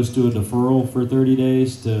opposed to a deferral for 30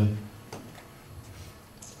 days to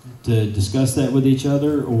discuss that with each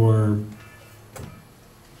other, or?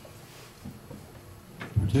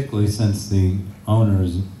 Particularly since the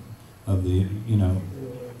owners of the,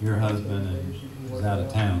 your husband is out of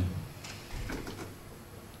town.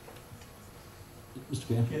 Mr.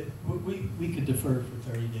 Gale? Yeah, we could defer for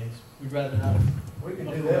 30 days. We'd rather not. We can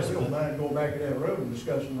do that. We don't mind going back in that room and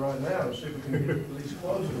discussing right now and see if we can get at least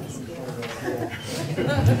closer to some sort of.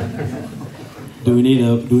 Do we need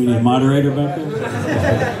a moderator back there?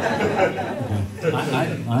 Okay.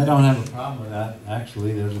 I don't have a problem with that.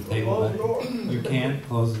 Actually, there's a table back. You can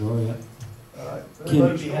close the door, yeah. All right.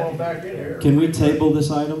 Everybody come on back in here. Can we table this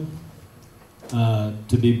item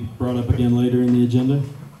to be brought up again later in the agenda?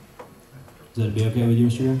 Does that be okay with you,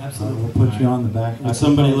 Mr. Chair? Absolutely. We'll put you on the back. Would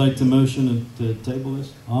somebody like to motion to table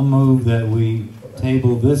this? I'll move that we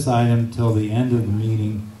table this item till the end of the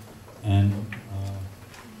meeting, and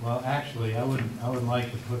well, actually, I would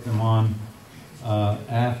like to put them on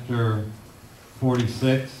after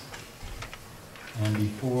 46 and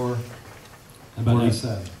before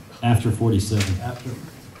 47. After 47. After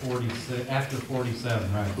 46. After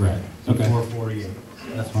 47, right? Right. Okay. Before 48.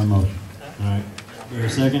 That's my motion. All right. Is there a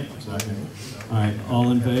second? Second. All right.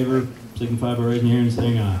 All in favor, signify by raising your hand and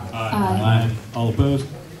saying aye. Aye. Aye. All opposed?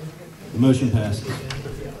 The motion passes.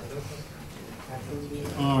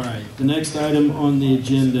 All right. The next item on the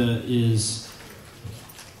agenda is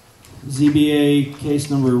ZBA case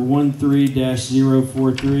number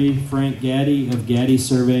 13-043, Frank Gaddy of Gaddy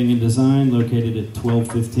Surveying and Design, located at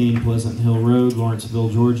 1215 Pleasant Hill Road, Lawrenceville,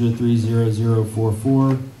 Georgia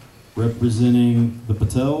 30044, representing the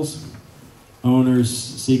Patels. Owners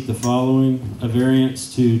seek the following: a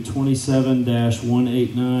variance to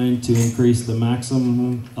 27-189 to increase the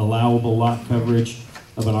maximum allowable lot coverage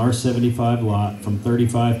of an R75 lot from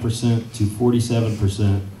 35% to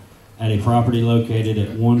 47% at a property located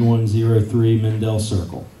at 1103 Mendel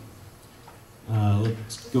Circle.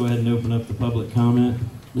 Let's go ahead and open up the public comment.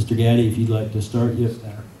 Mr. Gaddy, if you'd like to start. Yes.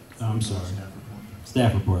 I'm sorry.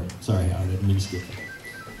 Staff report. Sorry, Howard, I didn't mean to skip it.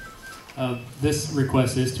 This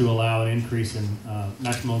request is to allow an increase in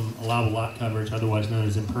maximum allowable lot coverage, otherwise known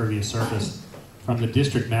as impervious surface, from the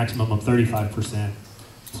district maximum of 35%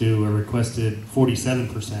 to a requested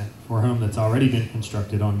 47% for a home that's already been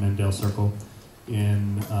constructed on Mendel Circle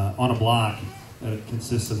on a block that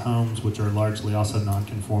consists of homes which are largely also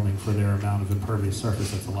non-conforming for their amount of impervious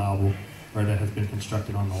surface that's allowable or that has been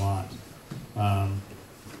constructed on the lot.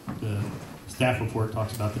 The staff report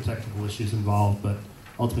talks about the technical issues involved, but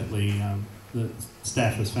ultimately, the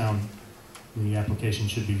staff has found the application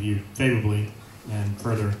should be viewed favorably, and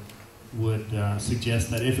further would suggest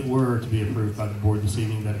that if it were to be approved by the board this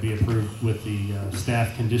evening, that it be approved with the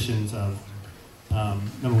staff conditions of,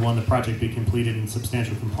 number one, the project be completed in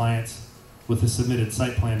substantial compliance with the submitted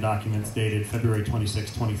site plan documents dated February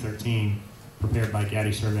 26, 2013, prepared by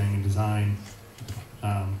Gaddy Surveying and Design.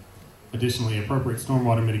 Additionally, appropriate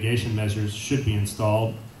stormwater mitigation measures should be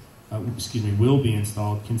installed, will be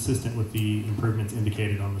installed consistent with the improvements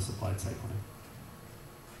indicated on the supplied site plan.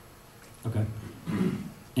 Okay.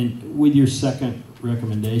 And with your second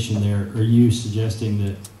recommendation there, are you suggesting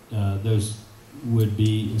that those would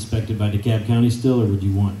be inspected by DeKalb County still, or would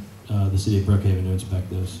you want the city of Brookhaven to inspect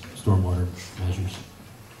those stormwater measures?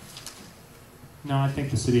 No, I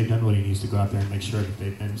think the city of Dunwoody needs to go out there and make sure that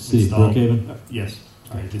they've been City installed. of Brookhaven? Yes.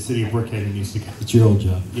 Sorry, the city of Brookhaven needs to go. It's your old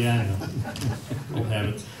job. Yeah, I know. Old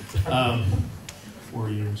habits. 4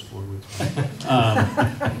 years, 4 weeks.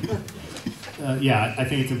 Yeah, I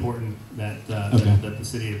think it's important that, Okay. that the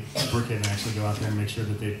city of Brookhaven actually go out there and make sure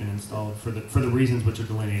that they've been installed for the reasons which are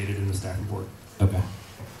delineated in the staff report. Okay.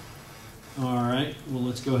 All right, well,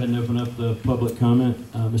 let's go ahead and open up the public comment.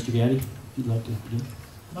 Mr. Gaddy, if you'd like to begin.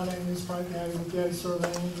 My name is Frank Gaddy with Gaddy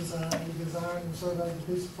Surveying and Design. We designed and surveyed the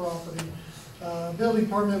piece of property. Building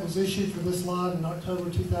permit was issued for this lot in October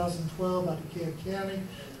 2012 by DeKalb County.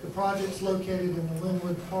 The project's located in the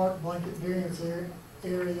Linwood Park Blanket Variance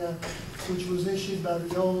area, which was issued by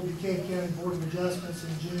the old DeKalb County Board of Adjustments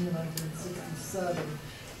in June 1967.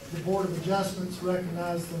 The Board of Adjustments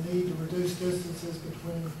recognized the need to reduce distances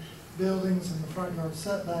between buildings and the front yard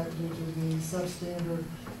setback due to the substandard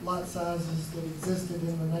lot sizes that existed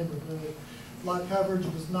in the neighborhood. Lot coverage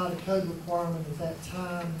was not a code requirement at that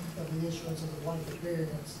time of the issuance of the blanket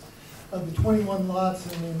variance. Of the 21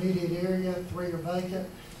 lots in the immediate area, 3 are vacant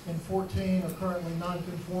and 14 are currently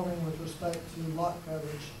non-conforming with respect to lot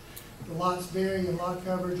coverage. The lots vary in lot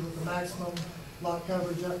coverage with the maximum lot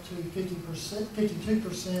coverage up to 50%,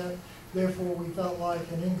 52%. Therefore, we felt like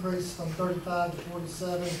an increase from 35 to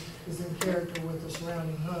 47 is in character with the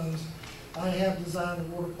surrounding homes. I have designed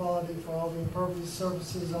the water quality for all the impervious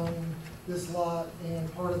surfaces on this lot,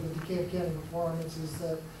 and part of the DeKalb County requirements is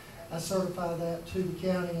that I certify that to the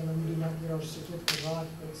county, and we do not get our certificate of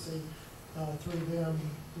occupancy through them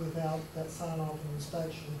without that sign-off and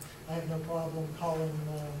inspection. I have no problem calling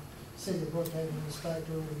City of Brookhaven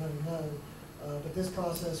inspector and let him know. But this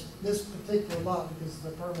process, this particular lot, because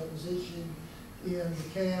the permit was issued in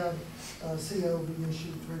DeKalb, CO will be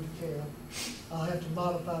issued through DeKalb. I'll have to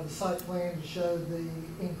modify the site plan to show the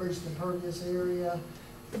increased impervious area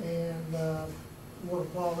and water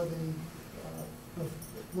quality.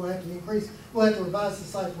 We'll have to revise the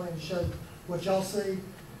site plan to show what y'all see,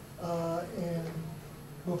 and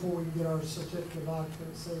before we can get our certificate of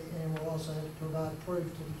occupancy, and we'll also have to provide proof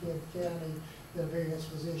to DeKalb County that a variance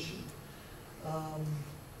was issued.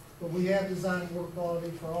 But we have designed water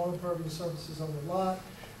quality for all impervious surfaces on the lot.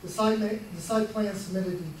 The site plan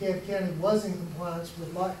submitted to DeKalb County was in compliance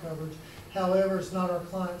with lot coverage. However, it's not our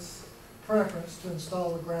client's preference to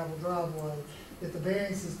install a gravel driveway. If the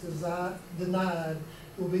variance is denied,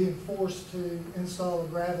 we'll be forced to install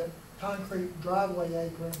a concrete driveway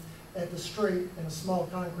apron at the street and a small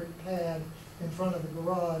concrete pad in front of the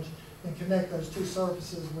garage and connect those two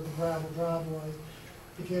surfaces with a gravel driveway.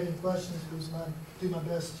 If you have any questions, please do my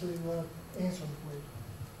best to answer them for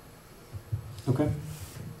you. Okay.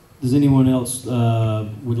 Does anyone else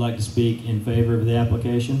would like to speak in favor of the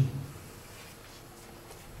application?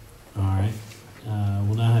 All right.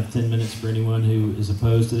 We'll now have 10 minutes for anyone who is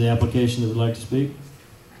opposed to the application that would like to speak.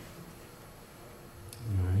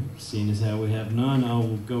 All right. Seeing as how we have none, I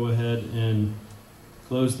will go ahead and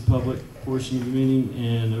close the public portion of the meeting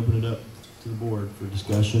and open it up to the board for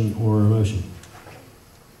discussion or a motion.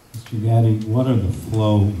 Mr. Gaddy, what are the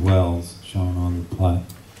flow wells shown on the plat?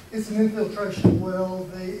 It's an infiltration well.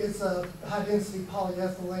 It's a high-density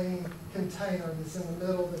polyethylene container that's in the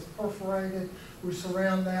middle that's perforated. We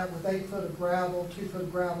surround that with 8 foot of gravel, 2 foot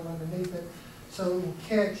of gravel underneath it, so it will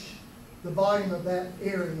catch the volume of that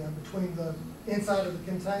area between the inside of the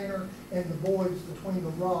container and the voids between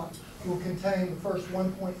the rocks will contain the first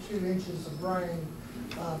 1.2 inches of rain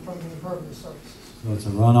from the impervious surfaces. So it's a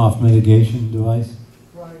runoff mitigation device?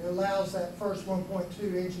 Right, it allows that first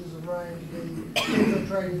 1.2 inches of rain to be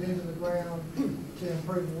infiltrated into the ground to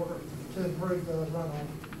improve water, to improve the runoff.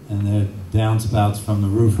 And the downspouts from the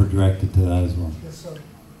roof are directed to that as well? Yes, sir.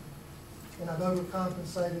 And I've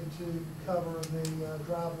overcompensated to cover the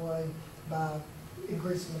driveway by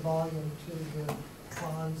increasing the volume to the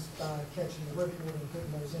ponds by catching the river water and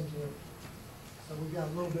putting those into it. So we've got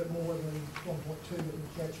a little bit more than 1.2 that we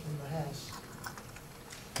catch from the house.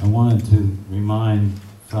 I wanted to remind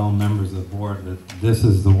fellow members of the board that this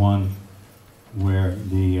is the one where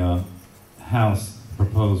the house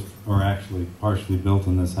proposed, or actually partially built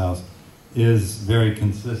in this house, is very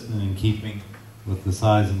consistent in keeping with the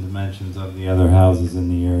size and dimensions of the other houses in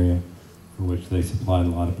the area for which they supplied a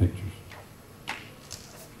lot of pictures.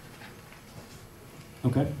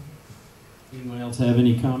 Okay. Anyone else have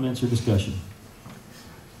any comments or discussion?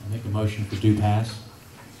 I make a motion for due pass.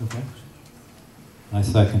 Okay. I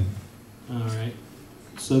second. All right.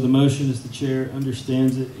 So the motion, as the chair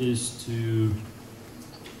understands it, is to,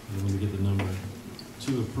 let me get the number,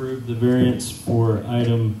 to approve the variance for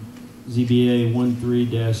item ZBA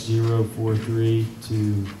 13-043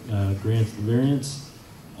 to grant the variance.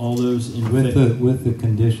 All those in with the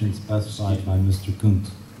conditions specified by Mr.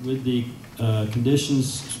 Kuntz. With the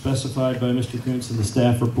conditions specified by Mr. Kuntz in the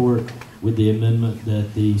staff report, with the amendment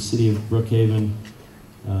that the City of Brookhaven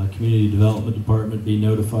Community Development Department be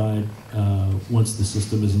notified once the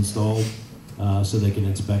system is installed so they can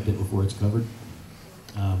inspect it before it's covered.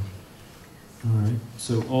 All right,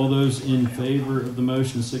 so all those in favor of the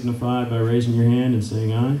motion signify by raising your hand and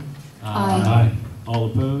saying aye. Aye.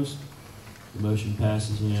 All opposed? The motion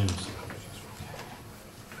passes unanimously.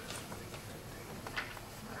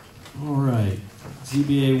 All right,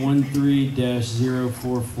 ZBA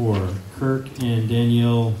 13-044, Kirk and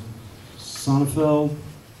Danielle Sonnefeld,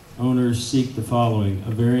 owners seek the following: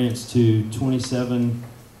 a variance to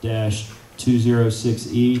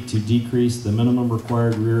 27-206E to decrease the minimum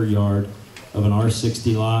required rear yard of an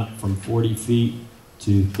R60 lot from 40 feet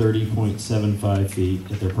to 30.75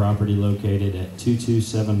 feet at their property located at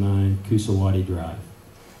 2279 Kusawati Drive.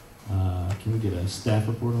 Can we get a staff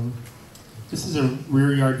report on that? This is a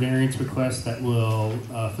rear yard variance request that will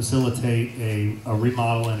facilitate a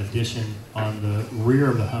remodel and addition on the rear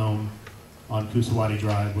of the home on Kusawati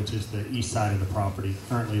Drive, which is the east side of the property.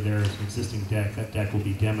 Currently there is an existing deck. That deck will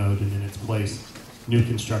be demoed, and in its place, new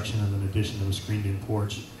construction of an addition of a screened-in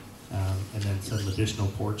porch, and then some additional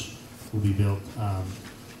porch will be built on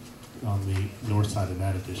the north side of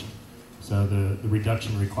that addition. So the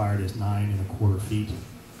reduction required is 9 1/4 feet.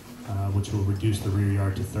 Which will reduce the rear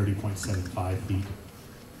yard to 30.75 feet.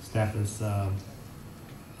 Staff has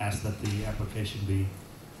asked that the application be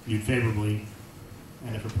viewed favorably,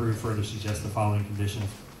 and if approved, further suggest the following conditions.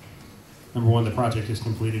 Number 1, the project is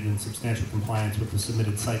completed in substantial compliance with the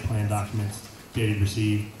submitted site plan documents dated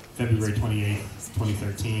received February 28,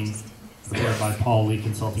 2013, prepared by Paul Lee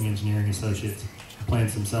Consulting Engineering Associates. The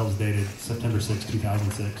plans themselves dated September 6,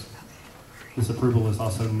 2006. This approval is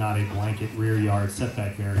also not a blanket rear yard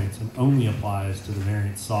setback variance and only applies to the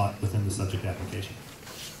variance sought within the subject application.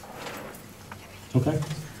 Okay.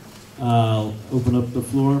 I'll open up the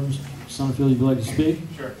floor. Mr. Sonnefeld, you'd like to speak?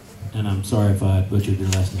 Sure. And I'm sorry if I butchered your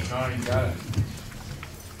last name. No, you got it.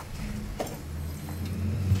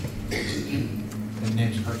 The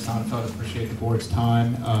name's Kurt Sonnefeld. I appreciate the board's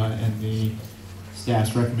time and the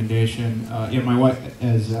staff's recommendation. My wife,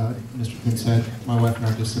 as Mr. Kuhn said, my wife and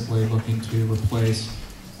I are just simply looking to replace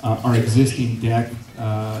our existing deck,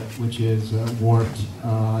 which is warped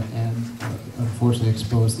and unfortunately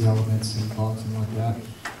exposed to the elements and bugs and like that,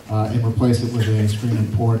 and replace it with a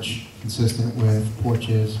screen-in porch consistent with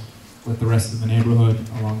porches with the rest of the neighborhood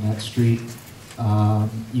along that street.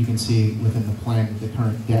 You can see within the plan that the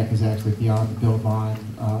current deck is actually beyond the build line,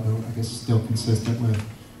 though I guess still consistent with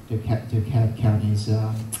DeKalb County's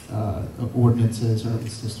ordinances, or at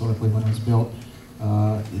least historically when it was built.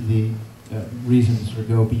 The reasons to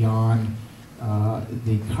go beyond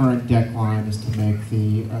the current deck line is to make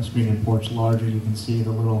the screen-in porch larger. You can see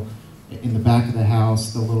the little, in the back of the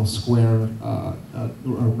house, the little square or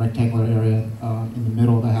rectangular area in the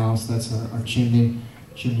middle of the house. That's our chimney.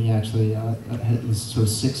 Chimney actually is sort of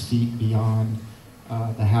 6 feet beyond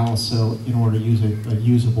the house. So in order to use a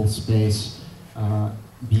usable space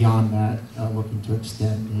beyond that, looking to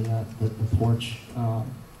extend the porch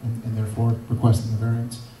and therefore requesting the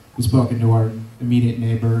variance. We've spoken to our immediate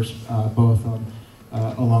neighbors, both on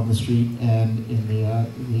along the street and in the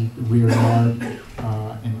rear yard,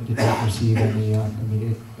 and we did not receive any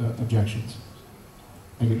immediate objections.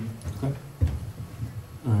 Thank you. Okay.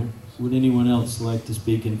 All right. Would anyone else like to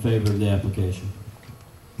speak in favor of the application?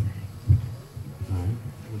 All right.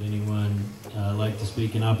 Would anyone like to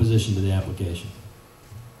speak in opposition to the application?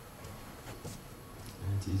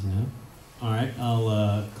 That's easy enough. All right.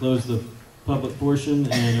 I'll close the public portion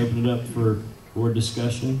and open it up for board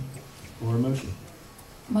discussion or a motion.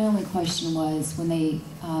 My only question was, when they,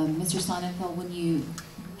 Mr. Sonnenfeld, when you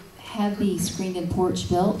had the screened-in porch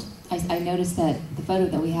built, I noticed that the photo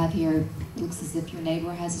that we have here, it looks as if your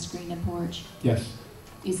neighbor has a screened-in porch. Yes.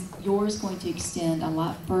 Is yours going to extend a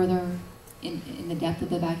lot further in the depth of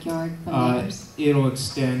the backyard from theirs? It'll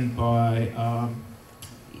extend by,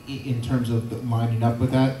 in terms of lining up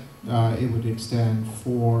with that, it would extend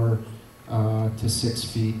 4 to 6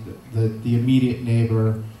 feet. The immediate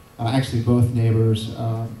neighbor, actually both neighbors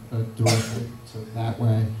directly, so that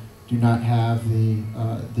way, do not have the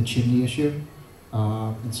chimney issue.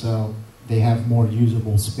 And so they have more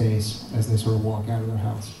usable space as they sort of walk out of their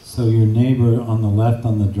house. So your neighbor on the left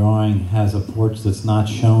on the drawing has a porch that's not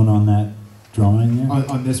shown on that drawing there?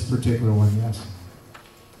 On this particular one, yes.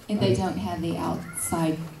 And they don't have the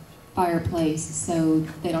outside fireplace, so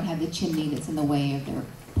they don't have the chimney that's in the way of their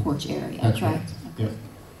porch area, That's correct? Right. Okay.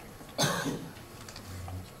 Yep.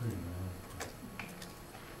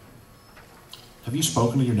 Have you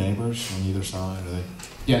spoken to your neighbors on either side? Are they?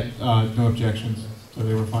 Yeah, no objections, so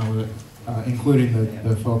they were fine with it, including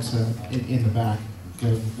the folks in the back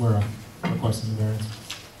that were requesting the variance.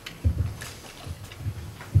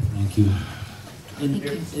 Thank you.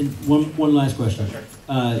 And one last question.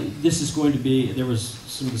 This is going to be, there was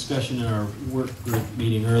some discussion in our work group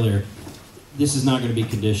meeting earlier. This is not going to be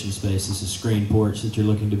conditioned space. This is screened porch that you're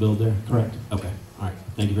looking to build there? Correct. Okay. All right.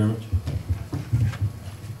 Thank you very much.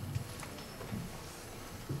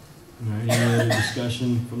 All right. Any other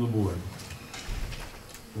discussion from the board?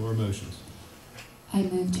 Or motions? I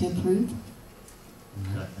move to approve.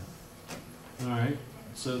 All right.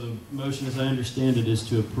 So the motion, as I understand it, is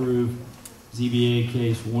to approve ZBA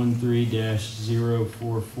case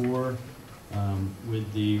 13-044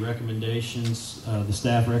 with the recommendations, the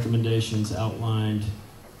staff recommendations outlined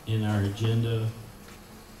in our agenda,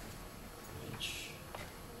 which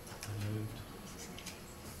I moved.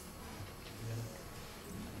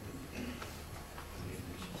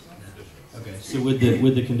 Okay, so with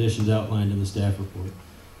the conditions outlined in the staff report.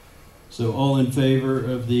 So all in favor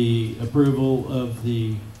of the approval of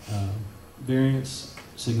the variance,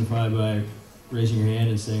 signify by raising your hand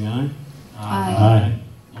and saying aye. Aye. Aye.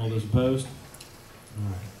 All those opposed? All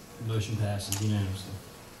right. Motion passes unanimously.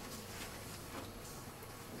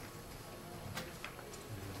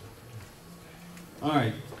 All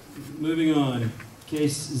right. Moving on.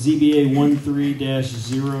 Case ZBA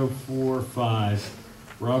 13-045.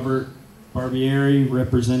 Robert Barbieri,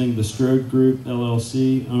 representing the Strode Group,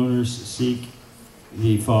 LLC, owners seek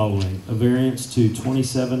the following. A variance to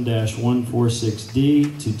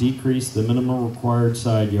 27-146D to decrease the minimum required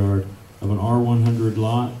side yard of an R100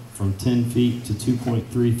 lot from 10 feet to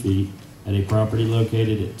 2.3 feet at a property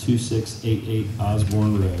located at 2688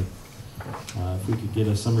 Osborne Road. If we could get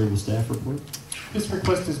a summary of the staff report. This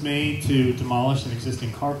request is made to demolish an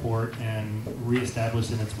existing carport and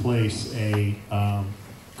reestablish in its place a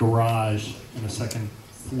garage and a second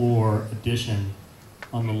floor addition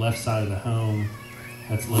on the left side of the home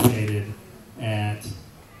that's located at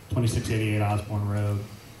 2688 Osborne Road.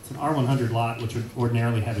 It's an R100 lot, which would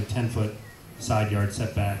ordinarily have a 10-foot side yard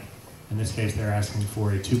setback. In this case, they're asking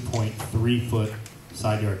for a 2.3-foot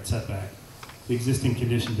side yard setback. The existing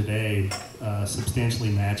condition today substantially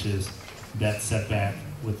matches that setback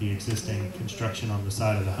with the existing construction on the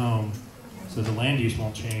side of the home. So the land use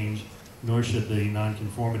won't change, nor should the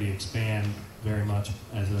nonconformity expand very much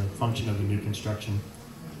as a function of the new construction.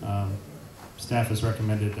 Staff has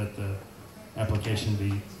recommended that the application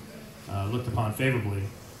be looked upon favorably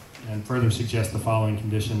and further suggest the following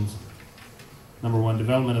conditions. Number one,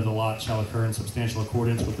 development of the lot shall occur in substantial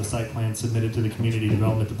accordance with the site plan submitted to the Community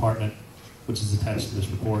Development Department, which is attached to this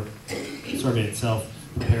report. The survey itself,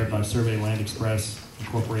 prepared by Survey Land Express,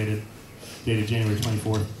 Incorporated, dated January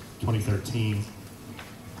 24th, 2013.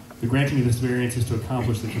 The granting of this variance is to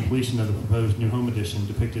accomplish the completion of the proposed new home addition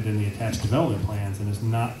depicted in the attached development plans and is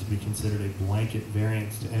not to be considered a blanket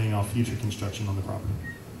variance to any and all future construction on the property.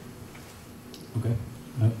 Okay.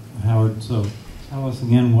 Howard, so tell us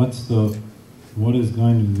again, what is going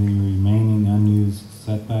to be the remaining unused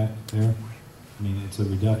setback there? I mean, it's a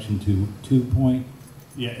reduction to 2 point?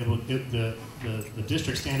 Yeah, the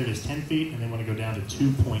district standard is 10 feet, and they want to go down to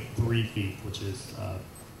 2.3 feet, which is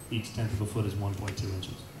each tenth of a foot is 1.2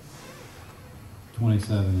 inches.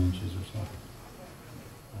 27 inches or so.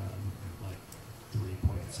 Like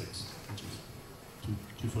 3.6 inches.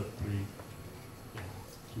 2 foot 3. Yeah,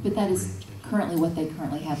 But that is inches. currently what they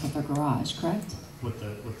currently have with their garage, correct? With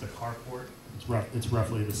the carport, it's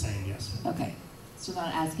roughly the same, yes. Okay. So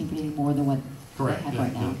not asking for any more than what Correct. they have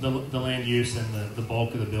right now. The land use and the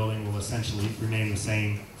bulk of the building will essentially remain the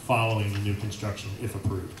same following the new construction, if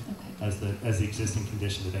approved, Okay. as the existing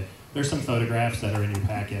condition today. There's some photographs that are in your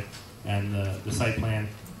packet, and the site plan,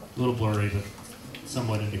 a little blurry, but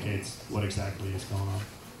somewhat indicates what exactly is going on.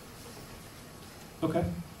 Okay.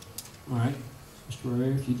 All right. Mr.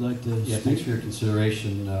 Royer, if you'd like to Yeah, speak. thanks for your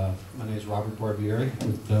consideration. My name is Robert Barbieri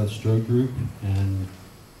with the Strode Group, and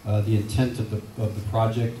the intent of the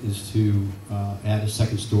project is to add a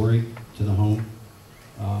second story to the home.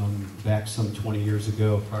 Back some 20 years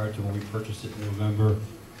ago, prior to when we purchased it in November,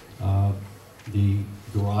 the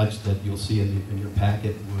garage that you'll see in your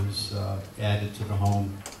packet was added to the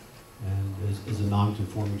home and is a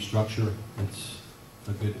non-conforming structure. It's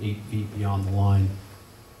a good 8 feet beyond the line.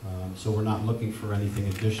 So we're not looking for anything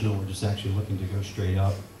additional. We're just actually looking to go straight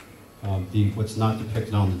up. What's not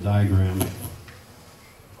depicted on the diagram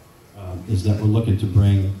is that we're looking to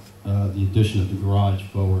bring the addition of the garage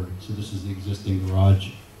forward. So this is the existing garage.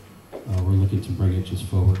 We're looking to bring it just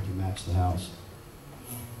forward to match the house.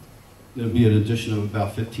 There'll be an addition of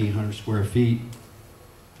about 1,500 square feet.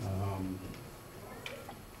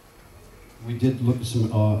 We did look at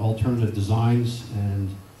some alternative designs, and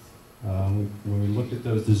when we looked at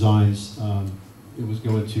those designs, it was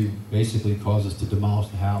going to basically cause us to demolish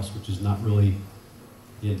the house, which is not really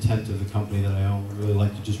the intent of the company that I own. We really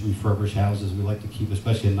like to just refurbish houses. We like to keep,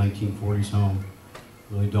 especially a 1940s home.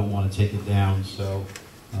 Really don't want to take it down. So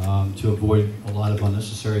to avoid a lot of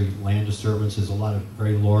unnecessary land disturbances, a lot of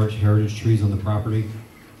very large heritage trees on the property,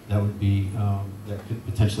 that would be, that could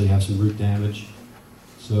potentially have some root damage.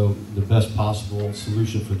 So the best possible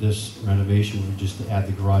solution for this renovation would be just to add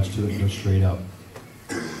the garage to it and go straight up.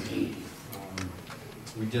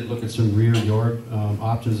 We did look at some rear yard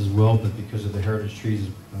options as well, but because of the heritage trees,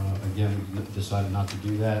 again, we decided not to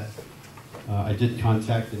do that. I did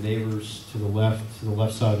contact the neighbors to the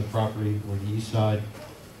left side of the property, or the east side.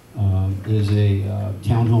 It is a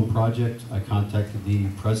townhome project. I contacted the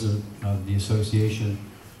president of the association,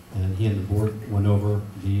 and he and the board went over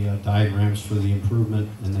the diagrams for the improvement,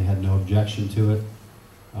 and they had no objection to it.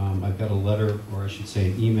 I've got a letter, or I should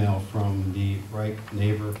say an email, from the right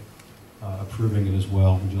neighbor approving it as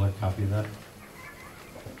well. Would you like a copy of that?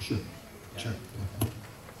 Sure. Sure.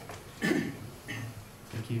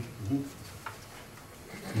 Thank you.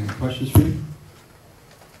 Any questions for me?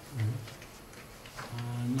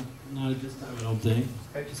 Not at this time, I don't think.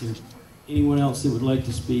 Is there anyone else that would like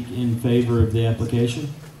to speak in favor of the application?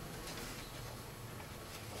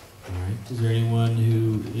 All right. Is there anyone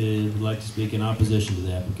who would like to speak in opposition to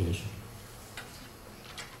the application?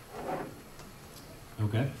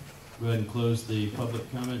 Okay. Go ahead and close the public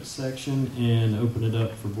comment section and open it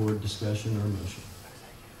up for board discussion or motion.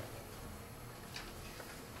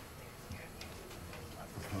 I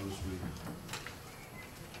propose we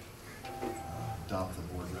adopt the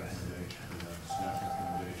board recommendation, the staff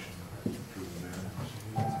recommendation, to approve the variance.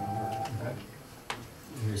 Okay.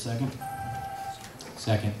 Here a second?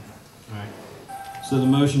 Second. All right. So the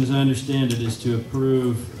motion, as I understand it, is to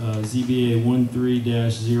approve ZBA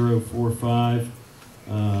 13-045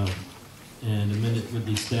 and amend it with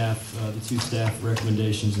the staff, the two staff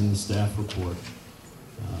recommendations in the staff report.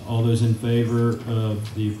 All those in favor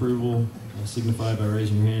of the approval signify by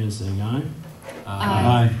raising your hand and saying aye.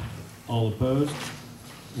 Aye. All opposed?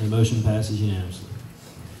 And the motion passes unanimously.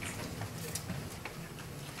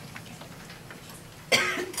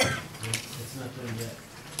 It's not done yet.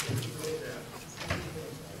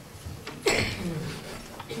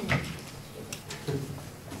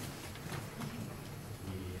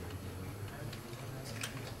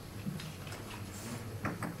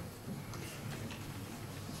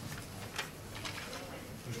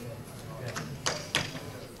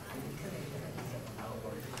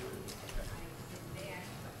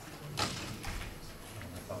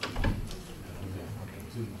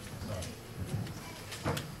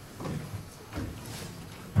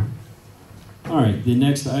 All right, the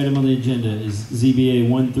next item on the agenda is ZBA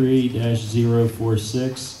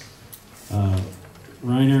 13-046.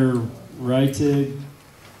 Reiner Reitig,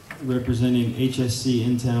 representing HSC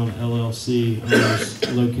In-Town LLC, owners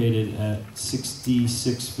located at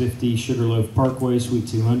 6650 Sugarloaf Parkway, Suite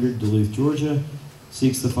 200, Duluth, Georgia,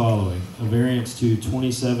 seeks the following: a variance to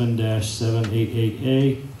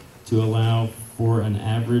 27-788A to allow for an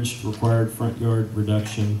average required front yard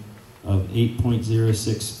reduction of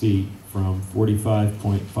 8.06 feet from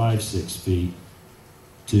 45.56 feet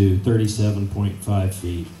to 37.5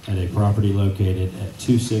 feet at a property located at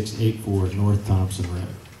 2684 North Thompson Road.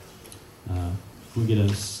 Can we get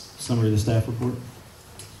a summary of the staff report?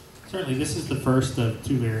 Certainly, this is the first of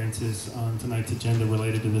two variances on tonight's agenda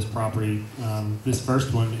related to this property. This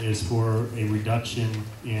first one is for a reduction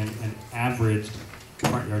in an averaged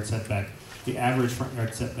front yard setback. The average front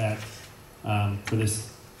yard setback for this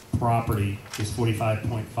property is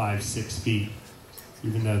 45.56 feet,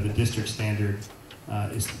 even though the district standard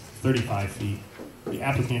is 35 feet. The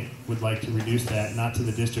applicant would like to reduce that, not to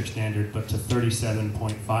the district standard, but to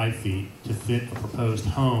 37.5 feet to fit a proposed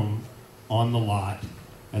home on the lot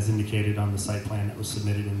as indicated on the site plan that was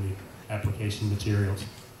submitted in the application materials.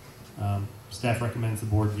 Staff recommends the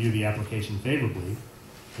board view the application favorably,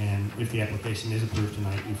 and if the application is approved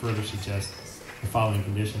tonight, we further suggest the following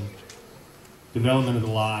conditions. Development of the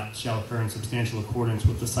lot shall occur in substantial accordance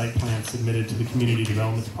with the site plan submitted to the Community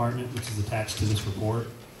Development Department, which is attached to this report,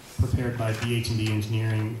 prepared by BH&D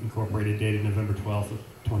Engineering Incorporated, dated November 12th of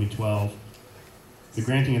 2012. The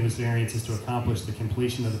granting of this variance is to accomplish the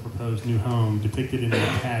completion of the proposed new home depicted in the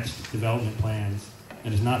attached development plans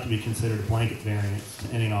and is not to be considered a blanket variance to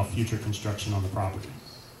ending all future construction on the property.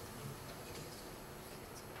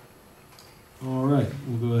 All right,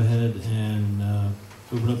 we'll go ahead and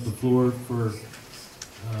open up the floor for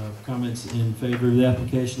comments in favor of the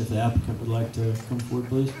application. If the applicant would like to come forward,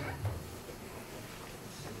 please.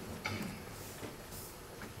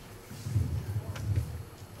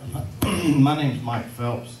 My name's Mike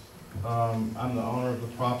Phelps. I'm the owner of the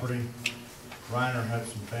property. Reiner had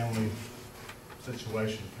some family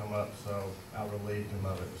situation come up, so I relieved him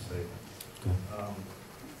of it this evening.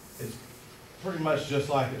 It's pretty much just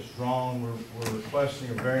like it's drawn. We're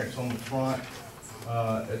requesting a variance on the front.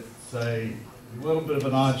 It's a little bit of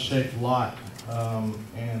an odd-shaped lot,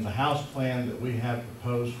 and the house plan that we have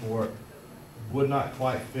proposed for it would not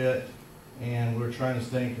quite fit, and we're trying to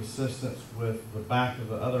stay in consistence with the back of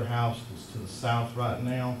the other house that's to the south right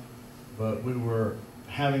now, but we were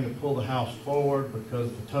having to pull the house forward because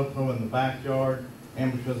of the topo in the backyard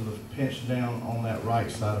and because of the pinch down on that right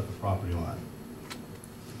side of the property line.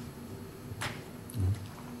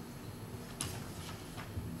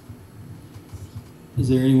 Is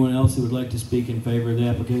there anyone else who would like to speak in favor of the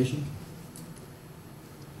application?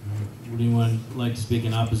 Would anyone like to speak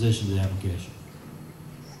in opposition to the application?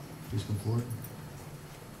 Please come forward.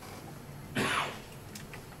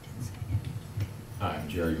 Hi, I'm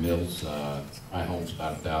Jerry Mills. My home's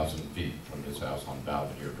about 1,000 feet from this house on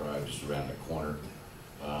Belvedere Drive, just around the corner.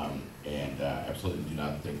 And absolutely do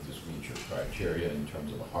not think this meets your criteria in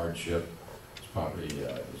terms of a hardship. This property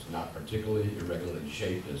is not particularly irregularly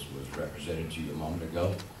shaped, as was represented to you a moment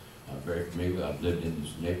ago. Very familiar. I've lived in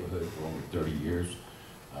this neighborhood for over 30 years.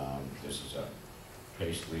 This is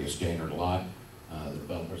basically a standard lot. The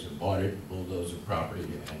developers have bought it, bulldozed the property,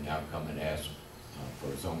 and now come and ask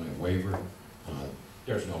for a zoning waiver.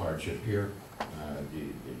 There's no hardship here.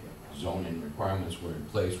 The zoning requirements were in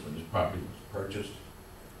place when this property was purchased.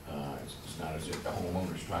 It's not as if the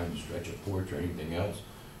homeowner is trying to stretch a porch or anything else.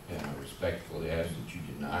 And I respectfully ask that you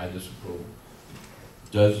deny this approval.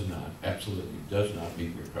 Does not, absolutely does not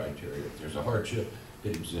meet your criteria. If there's a hardship,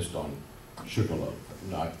 it exists on Sugarloaf,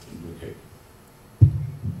 not in Brookhaven.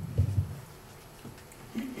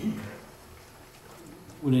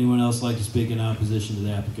 Would anyone else like to speak in opposition to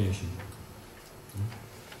the application?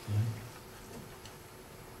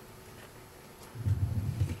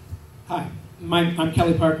 Hi, I'm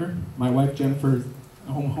Kelly Parker. My wife Jennifer is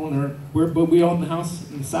a homeowner. We own the house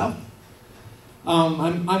in the south.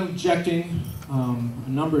 I'm objecting a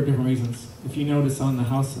number of different reasons. If you notice on the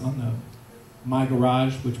house, my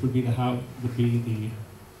garage, which would be the house, would be the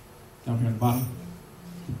down here on the bottom.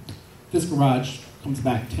 This garage comes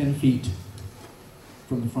back 10 feet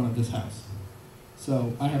from the front of this house.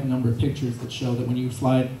 So I have a number of pictures that show that when you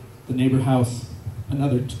slide the neighbor house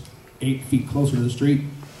another 8 feet closer to the street,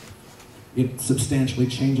 it substantially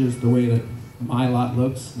changes the way that my lot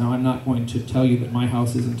looks. Now, I'm not going to tell you that my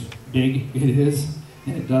house isn't big. It is,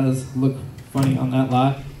 and it does look funny on that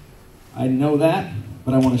lot. I know that,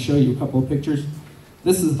 but I want to show you a couple of pictures.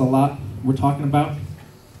 This is the lot we're talking about.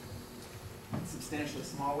 It's substantially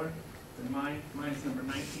smaller than mine. Mine's number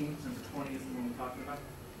 19, number 20 is the one we're talking about.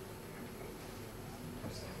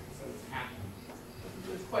 So it's half.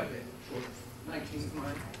 It's quite a bit shorter. 19 is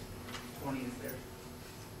mine, 20 is theirs.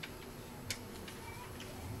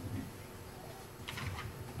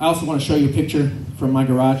 I also want to show you a picture from my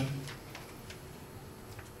garage.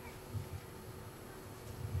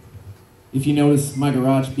 If you notice my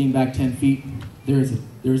garage being back 10 feet, there is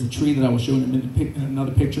a tree that I will show in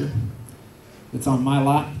another picture that's on my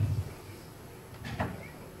lot.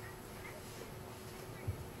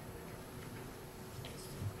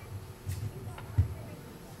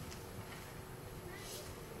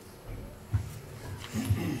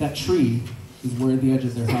 That tree is where the edge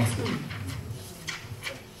of their house is.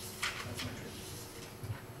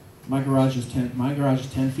 My garage is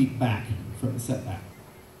 10 feet back from the setback.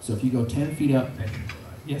 So if you go 10 feet up,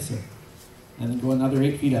 yes sir, and then go another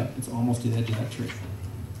 8 feet up, it's almost to the edge of that tree.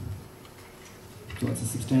 So it's a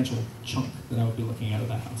substantial chunk that I would be looking at of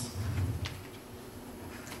that house.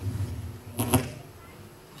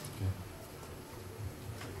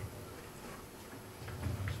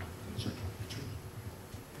 Sure.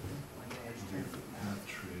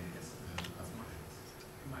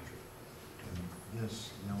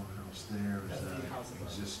 This yellow house there, is that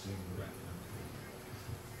existing?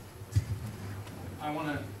 I want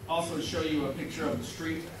to also show you a picture of the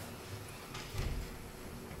street.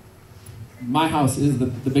 My house is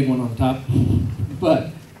the big one on top,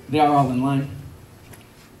 but they are all in line.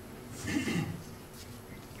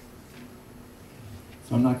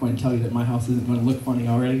 So I'm not going to tell you that my house isn't going to look funny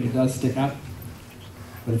already. It does stick out.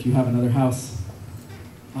 But if you have another house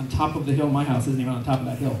on top of the hill, my house isn't even on top of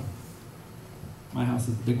that hill. My house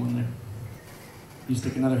is the big one there. You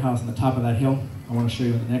stick another house on the top of that hill, I want to show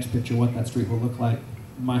you in the next picture what that street will look like.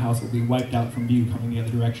 My house will be wiped out from view coming the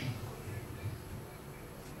other direction.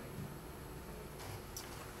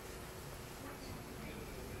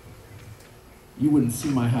 You wouldn't see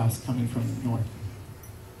my house coming from the north.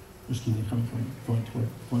 coming from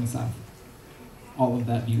going south, all of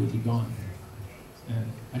that view would be gone.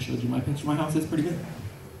 And I showed you my picture. My house is pretty good.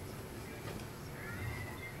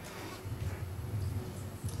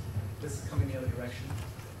 This is coming the other direction.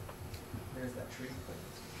 There's that tree.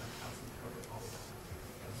 That house is covered all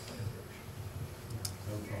the way.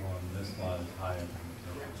 So on this lot is higher than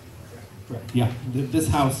Right. Yeah.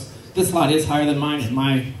 This lot is higher than mine, and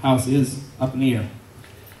my house is up in the air.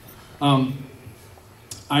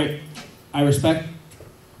 I respect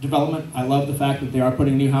development. I love the fact that they are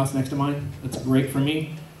putting a new house next to mine. That's great for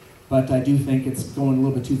me, but I do think it's going a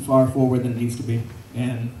little bit too far forward than it needs to be,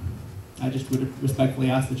 and I just would respectfully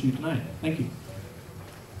ask that you deny it. Thank you.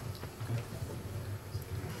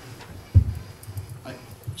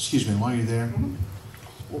 Excuse me, while you're there,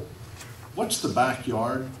 what's the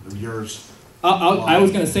backyard of yours? I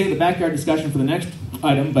was going to save the backyard discussion for the next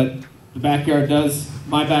item, but my backyard goes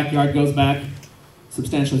back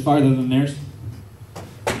substantially farther than theirs.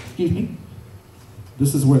 Excuse me.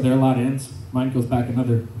 This is where their lot ends. Mine goes back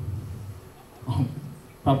another,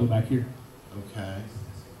 probably back here. Okay.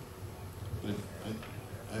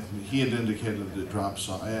 He had indicated that it drops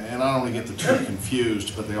off, and I don't want to get the two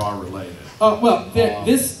confused, but they are related.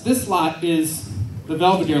 This lot is the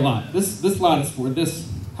Belvedere lot. This lot is for this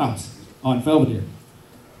house on Belvedere.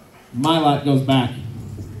 My lot goes back.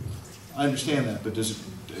 I understand that, but does it,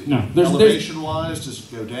 no, elevation-wise, does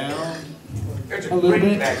it go down? There's a little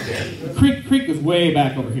bit. back there. Creek is way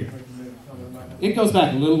back over here. It goes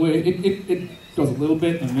back a little way. It goes a little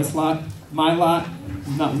bit in this lot. My lot,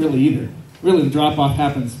 not really either. Really, the drop-off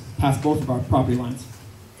happens past both of our property lines.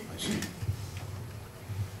 I see.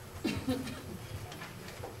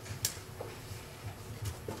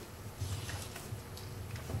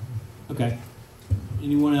 Okay.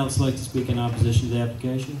 Anyone else like to speak in opposition to the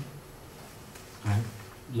application? All right.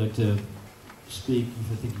 Would you like to speak?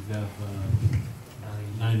 I think you have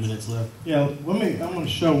 9 minutes left. Yeah, I'm going to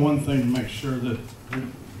show one thing to make sure that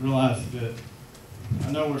you realize that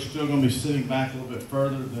I know we're still going to be sitting back a little bit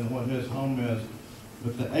further than what his home is,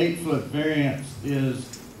 but the 8-foot variance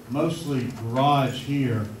is mostly garage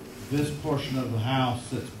here. This portion of the house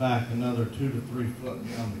sits back another 2 to 3 foot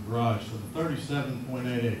beyond the garage. So the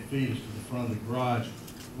 37.88 feet is to the front of the garage,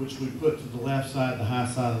 which we put to the left side, the high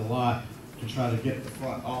side of the lot, to try to get the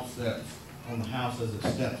front offsets on the house as it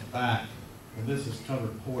steps back. And this is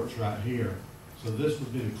covered porch right here. So this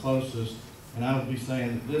would be the closest, and I would be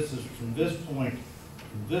saying that this is from this point,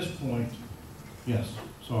 from this point to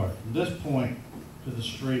the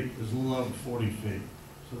street is a little over 40 feet.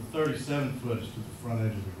 So the 37 foot is to the front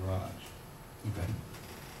edge of the garage. Okay.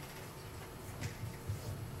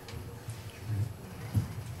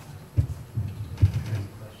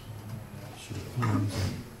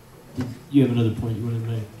 You have another point you want to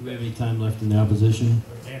make? Do we have any time left in the opposition?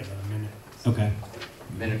 They had about a minute. Okay.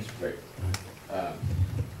 Minutes, great. I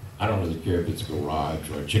don't really care if it's a garage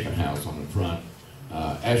or a chicken house on the front.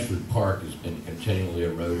 Ashford Park has been continually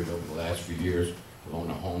eroded over the last few years. I've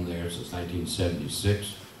owned a home there since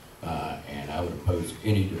 1976, and I would oppose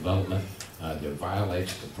any development that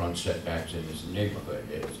violates the front setbacks in this neighborhood.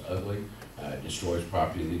 It is ugly, destroys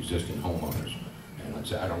property of the existing homeowners. And like I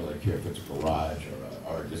said, I don't really care if it's a garage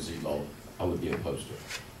or a gazebo. I would be opposed to it.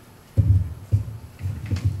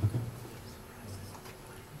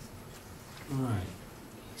 All right.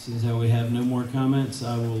 Seems how we have no more comments,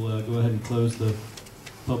 I will go ahead and close the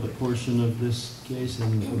public portion of this case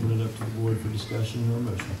and open it up to the board for discussion or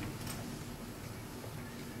motion.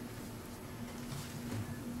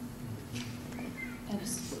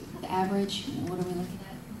 The average, what are we looking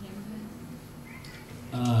at in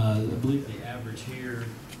the neighborhood? I believe the average here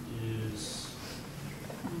is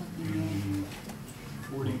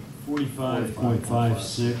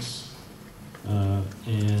 45.56,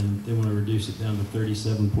 and they want to reduce it down to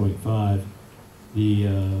 37.5.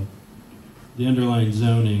 The underlying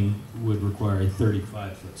zoning would require a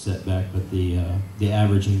 35-foot setback, but the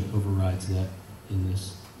averaging overrides that in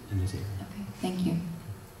this area. Okay, thank you.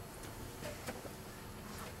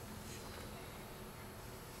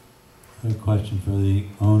 I have a question for the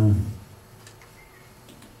owner.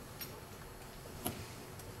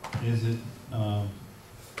 Is it,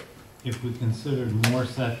 if we considered more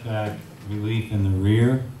setback relief in the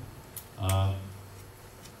rear, could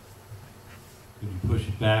you push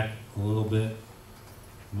it back a little bit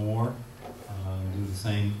more, do the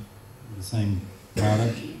same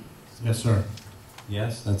product? Yes, sir.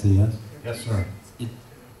 Yes, that's a yes? Yes, sir.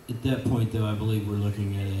 At that point, though, I believe we're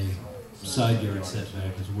looking at a side yard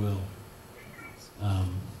setback as well.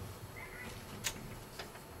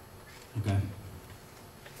 Okay.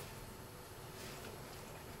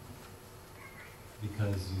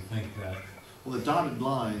 because you think that. Well, the dotted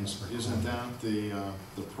lines, isn't that the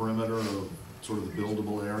perimeter of sort of the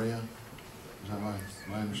buildable area? Is that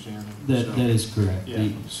my understanding? That is correct. Yeah,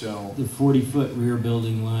 so. The 40-foot rear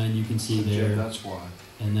building line you can see there. Yeah, that's why.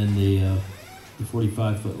 And then the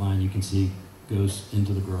 45-foot line you can see goes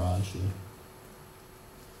into the garage there.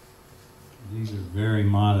 These are very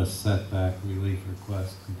modest setback relief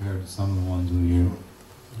requests compared to some of the ones we hear.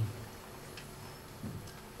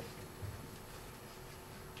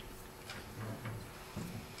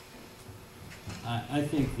 I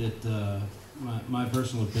think that my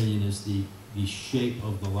personal opinion is the shape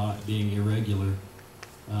of the lot being irregular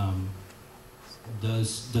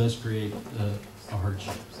does create a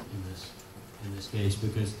hardship in this case,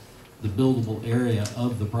 because the buildable area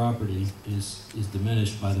of the property is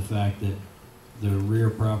diminished by the fact that the rear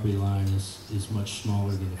property line is much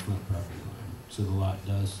smaller than the front property line. So the lot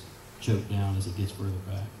does choke down as it gets further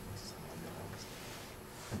back.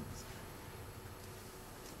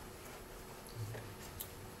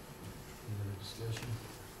 Any other discussion?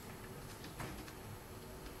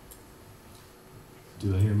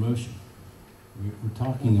 Do I hear a motion? We're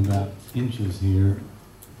talking about inches here.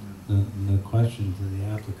 The question to the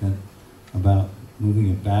applicant about moving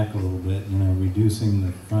it back a little bit, reducing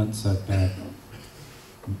the front setback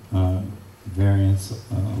variance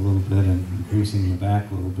a little bit and increasing the back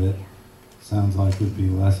a little bit, sounds like would be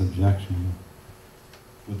less objectionable.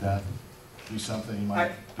 Would that be something you might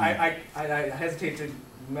do? I hesitate to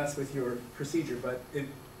mess with your procedure, but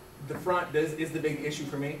the front is the big issue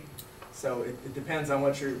for me. So it depends on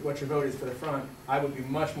what your vote is for the front. I would be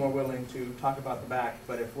much more willing to talk about the back,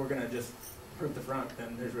 but if we're going to just approve the front,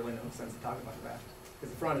 then there's really no sense to talk about the back,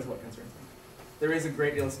 because the front is what concerns me. There is a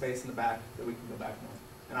great deal of space in the back that we can go back more,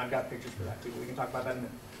 and I've got pictures for that too. We can talk about that in a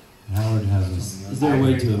minute. Howard has Is there a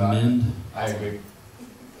way to amend? I agree.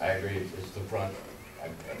 It's the front. I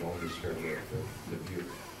don't want to disturb the view.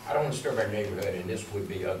 I don't want to disturb our neighborhood, and this would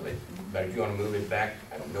be ugly. But if you want to move it back,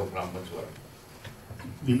 I have no problem whatsoever.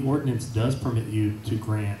 The ordinance does permit you to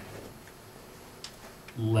grant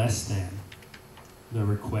less than the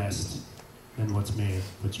request than what's made,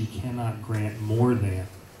 but you cannot grant more than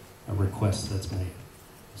a request that's made.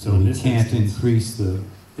 So in this can't instance, increase the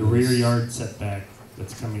rear yard setback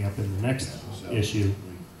that's coming up in the next issue.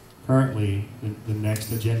 Currently, the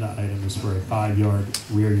next agenda item is for a 5-yard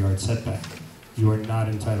rear yard setback. You are not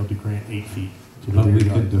entitled to grant 8 feet to the But rear we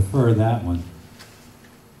yard. could defer that one.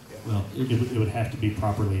 Well, it would have to be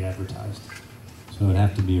properly advertised. So it'd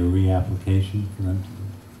have to be a reapplication for them to do.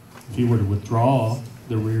 If you were to withdraw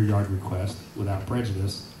the rear yard request without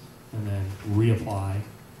prejudice and then reapply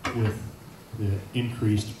with the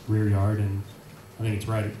increased rear yard, and I think it's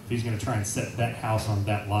right, if he's going to try and set that house on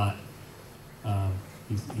that lot,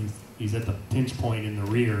 he's at the pinch point in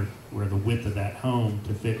the rear where the width of that home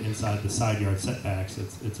to fit inside the side yard setbacks,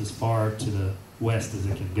 it's as far to the west as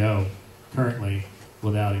it can go currently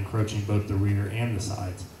without encroaching both the rear and the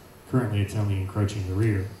sides. Currently, it's only encroaching the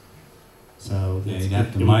rear. So Yeah, it you'd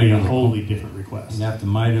have to would be a miter wholly different request. You'd have to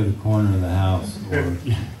miter the corner of the house or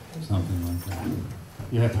something like that.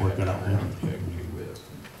 You have to work that out. Yeah.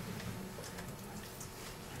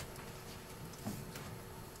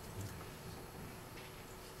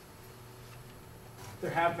 There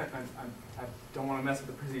have been, I don't want to mess with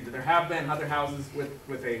the procedure, there have been other houses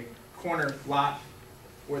with a corner lot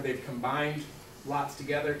where they've combined lots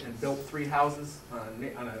together and built 3 houses on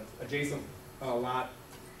an adjacent lot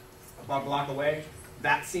about a block away.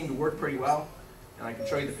 That seemed to work pretty well, and I can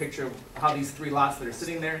show you the picture of how these 3 lots that are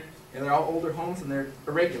sitting there, and they're all older homes and they're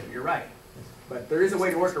irregular, you're right. But there is a way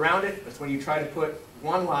to work around it. It's when you try to put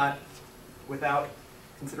one lot without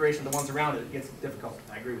consideration of the ones around it, it gets difficult.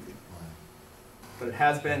 I agree with you. But it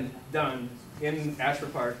has been done in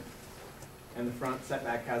Ashford Park, and the front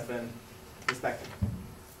setback has been respected.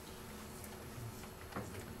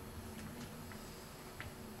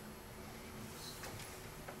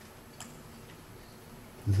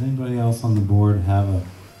 Does anybody else on the board have a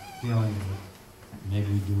feeling that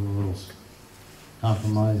maybe we do a little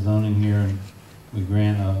compromise zoning here and we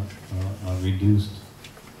grant a reduced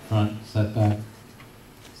front setback?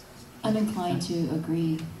 I'm inclined to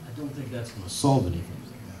agree. I don't think that's going to solve anything.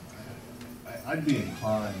 I'd be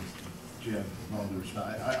inclined, Jim,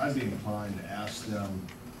 I'd be inclined to ask them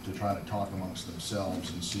to try to talk amongst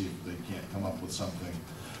themselves and see if they can't come up with something.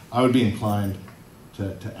 I would be inclined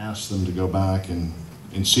to ask them to go back and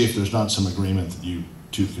see if there's not some agreement that you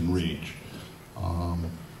two can reach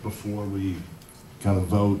before we kind of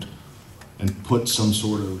vote and put some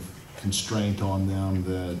sort of constraint on them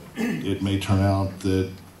that it may turn out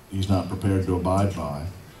that he's not prepared to abide by.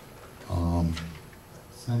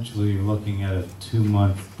 Essentially, you're looking at a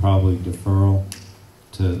 2-month probably deferral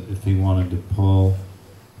to, if he wanted to pull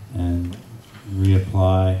and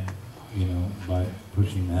reapply, you know, by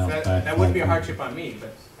pushing the house back. That wouldn't be a hardship on me,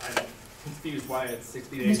 but I'm confused why it's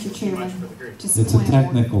 60 days Mr. is too much Chairman, for the group. just It's a point of order.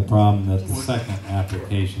 technical problem that the second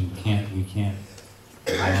application we can't.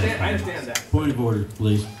 I understand that. Point of order,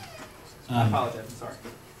 please. I apologize, I'm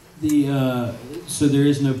sorry. So there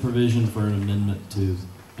is no provision for an amendment to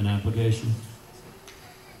an application?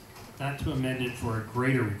 Not to amend it for a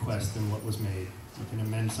greater request than what was made. You can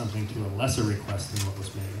amend something to a lesser request than what was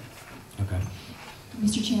made. Okay.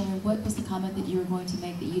 Mr. Chairman, what was the comment that you were going to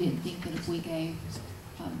make that you didn't think that if we gave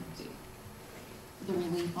the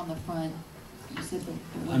relief on the front, you said that there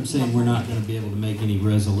wouldn't I'm be saying we're not harm? going to be able to make any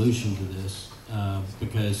resolution to this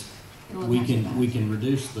because It'll we attach it can back.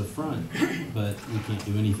 reduce the front, but we can't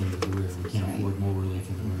do anything to the rear. We can't Right. afford more relief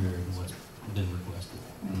in the rear than what's been requested.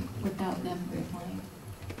 Right, without them replying.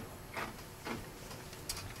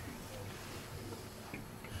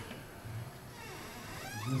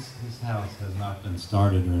 This house has not been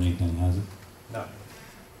started or anything, has it? No.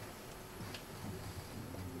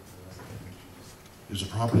 Is the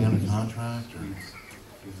property under contract, or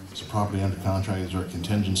is the property under contract? Is there a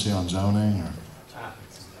contingency on zoning, or?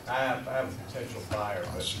 I have a potential buyer, I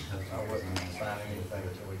but see. I wasn't signing anything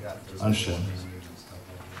until we got through. Understood.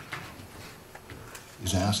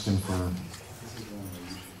 He's asking for a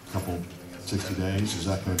couple, 60 days. Is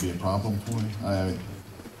that going to be a problem for you?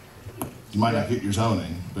 You might not get your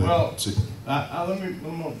zoning, but. Well, let me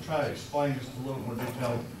try to explain just a little more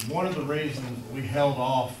detail. One of the reasons we held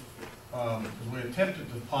off, because we attempted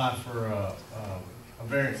to apply for a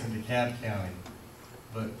variance in DeKalb County,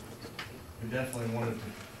 but we definitely wanted to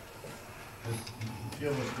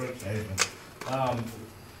deal with Brookhaven.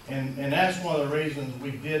 And that's one of the reasons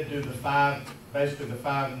we did do the 5, basically the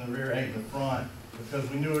 5 in the rear, 8 in the front, because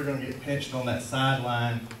we knew we were going to get pinched on that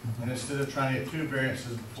sideline, and instead of trying to get 2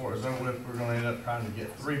 variances before it was over with, we were going to end up trying to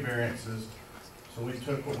get 3 variances. So we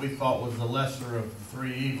took what we thought was the lesser of the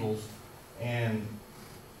 3 evils, and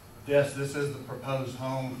yes, this is the proposed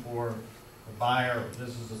home for the buyer. This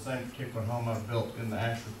is the same particular home I've built in the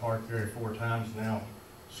Ashford Park area 4 times now,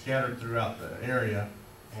 scattered throughout the area.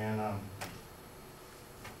 And I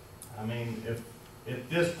mean, if at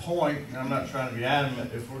this point, and I'm not trying to be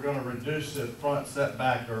adamant, if we're going to reduce the front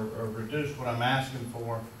setback or reduce what I'm asking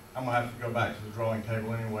for, I'm going to have to go back to the drawing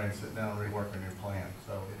table anyway and sit down and rework a new plan.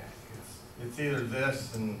 So it's either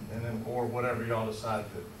this and then or whatever y'all decide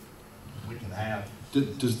that we can have.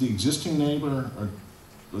 Does the existing neighbor or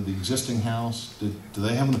the existing house, do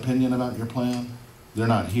they have an opinion about your plan? They're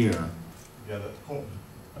not here. Yeah, that's cool.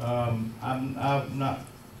 I'm not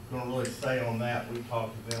going to really say on that. We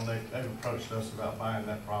talked to them. They've approached us about buying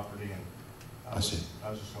that property, and I see. I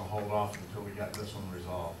was just going to hold off until we got this one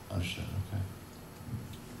resolved. Understood, okay.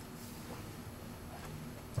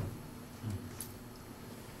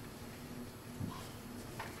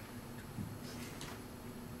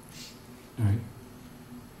 All right.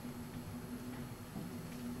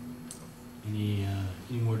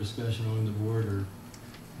 Any more discussion on the board, or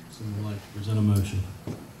someone like to present a motion?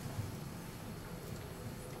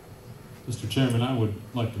 Mr. Chairman, I would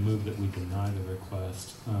like to move that we deny the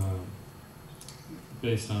request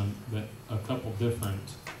based on a couple different,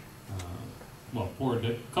 for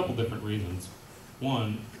a couple different reasons.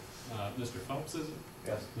 One, Mr. Phelps, is it?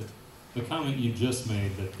 Yes. The comment you just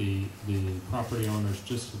made that the property owners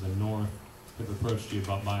just to the north have approached you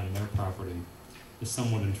about buying their property is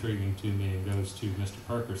somewhat intriguing to me, and goes to Mr.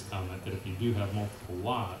 Parker's comment that if you do have multiple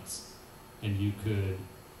lots and you could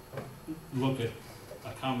look at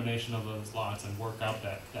a combination of those lots and work out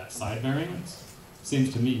that side variance,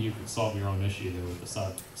 seems to me you could solve your own issue there with the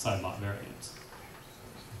side lot variance.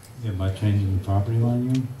 Yeah, by changing the property line, you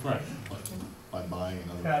mean? Right. By buying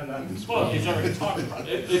another. Well, he's already talking about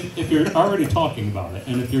it. If you're already talking about it,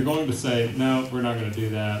 and if you're going to say, no, we're not going to do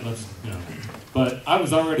that, let's, But I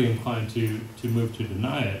was already inclined to move to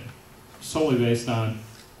deny it, solely based on,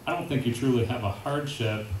 I don't think you truly have a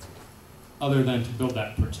hardship other than to build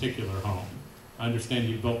that particular home. I understand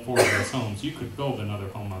you built 4 of those homes. You could build another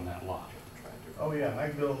home on that lot. Oh yeah, I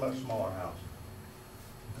can build a much smaller house.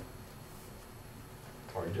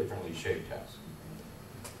 Or a differently shaped house.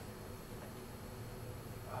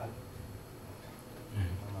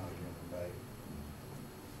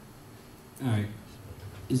 All right.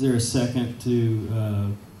 Is there a second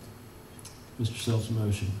to Mr. Self's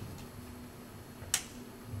motion?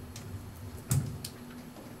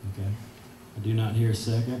 Okay. I do not hear a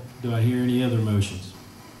second. Do I hear any other motions?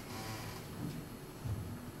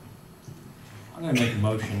 I'm going to make a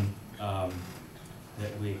motion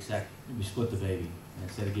that we split the baby. And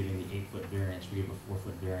instead of giving the 8-foot variance, we give a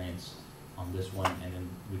 4-foot variance on this one, and then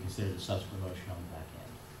we consider the subsequent motion on the back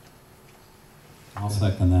end. I'll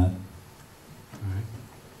second that. All right.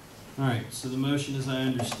 All right, so the motion, as I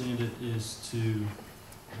understand it, is to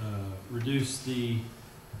reduce the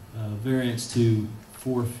variance to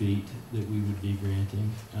 4 feet that we would be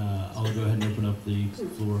granting. I'll go ahead and open up the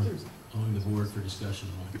floor on the board for discussion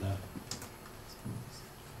like that.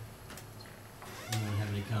 Anyone have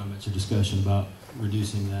any comments or discussion about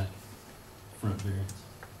reducing that front variance?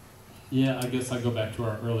 Yeah, I guess I go back to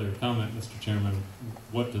our earlier comment, Mr. Chairman.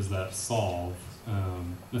 What does that solve?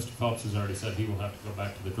 Mr. Phelps has already said he will have to go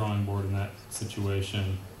back to the drawing board in that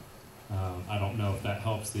situation. I don't know if that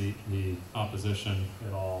helps the opposition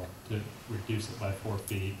at all to reduce it by 4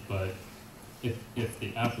 feet, but if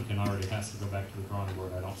the applicant already has to go back to the drawing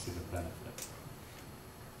board, I don't see the benefit.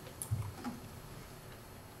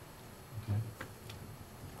 Okay.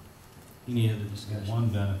 Any other discussion? One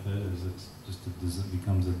benefit is it's just it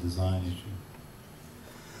becomes a design issue.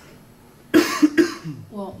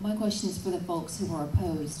 Well, my question is for the folks who are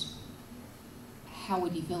opposed. How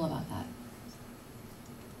would you feel about that?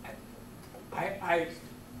 I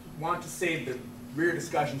want to save the rear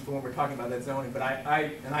discussions for when we're talking about that zoning, but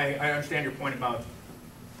I understand your point about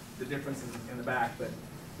the differences in the back, but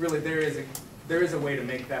really there is a way to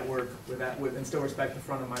make that work and still respect the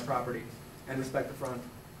front of my property and respect the front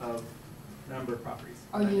of a number of properties.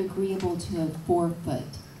 Are you agreeable to a 4-foot?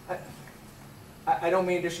 I don't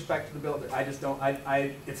mean disrespect to the builder. I just don't.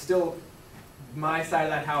 It's still my side of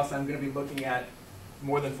that house. I'm going to be looking at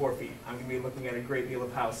more than 4 feet. I'm going to be looking at a great deal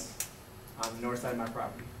of house on the north side of my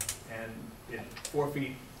property, and 4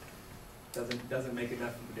 feet doesn't make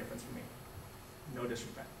enough of a difference for me. No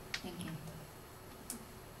disrespect. Thank you.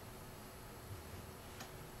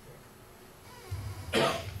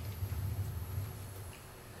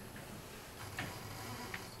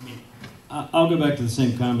 I'll go back to the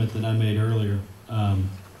same comment that I made earlier,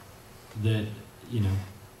 that,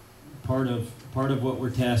 part of what we're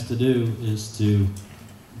tasked to do is to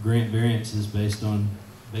grant variances based on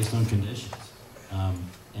conditions.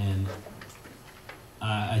 And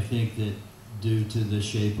I think that due to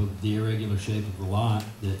the irregular shape of the lot,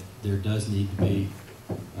 that there does need to be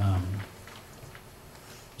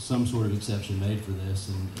some sort of exception made for this.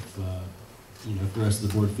 And if the rest of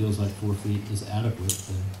the board feels like 4 feet is adequate,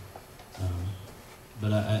 then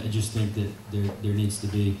but I just think that there needs to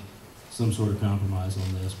be some sort of compromise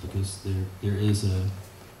on this, because there is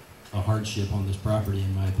a hardship on this property,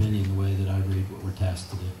 in my opinion, the way that I read what we're tasked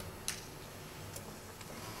to do.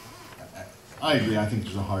 I agree. I think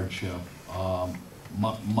there's a hardship.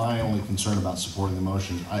 My only concern about supporting the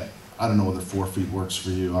motion, I don't know whether 4 feet works for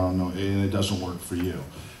you. I don't know, and it doesn't work for you.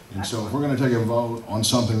 And so if we're going to take a vote on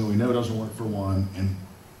something that we know doesn't work for one and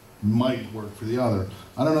might work for the other,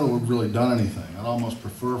 I don't know that we've really done anything. I'd almost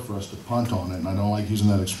prefer for us to punt on it, and I don't like using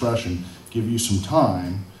that expression, give you some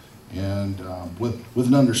time, and with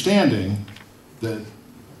an understanding that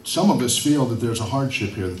some of us feel that there's a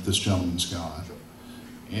hardship here that this gentleman's got,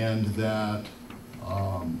 and that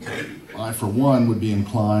I, for one, would be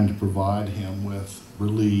inclined to provide him with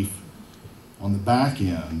relief on the back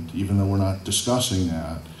end, even though we're not discussing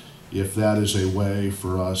that, if that is a way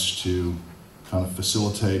for us to kind of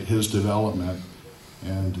facilitate his development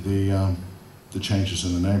and the changes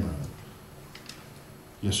in the neighborhood.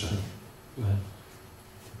 Yes, sir. Go ahead.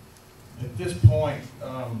 At this point,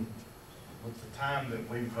 with the time that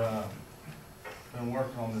we've been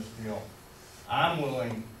working on this deal, I'm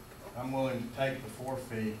willing to take the 4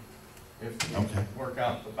 feet if we work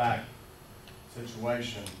out the back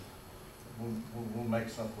situation. We'll make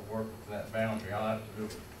something work with that boundary. I'll have to do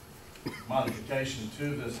a modification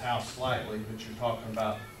to this house slightly, but you're talking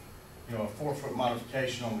about, a 4-foot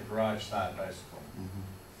modification on the garage side, basically. Mm-hmm.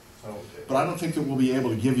 So, but I don't think that we'll be able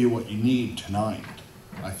to give you what you need tonight,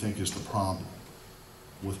 I think, is the problem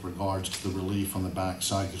with regards to the relief on the back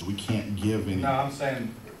side, because we can't give any. No, I'm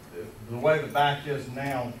saying the way the back is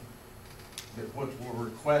now, what we're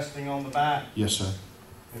requesting on the back. Yes, sir.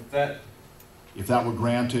 If that were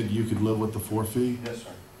granted, you could live with the 4 feet? Yes,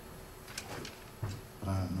 sir. But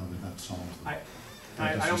I don't know that solves it.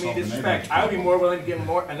 I don't mean disrespect. I would be more willing to give him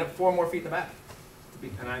 4 more feet in the back.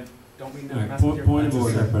 And I don't mean to mess with your Point of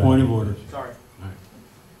order. Point of order. Sorry.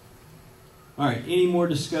 All right. Any more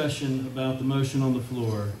discussion about the motion on the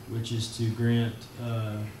floor, which is to grant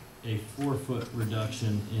a 4-foot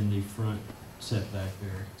reduction in the front setback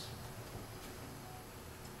variance?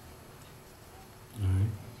 All right.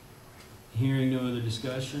 Hearing no other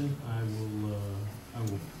discussion, I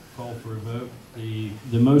will call for a vote. The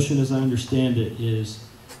motion, as I understand it, is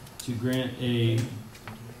to grant a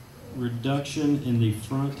reduction in the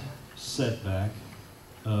front setback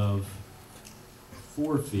of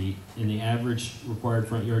 4 feet, in the average required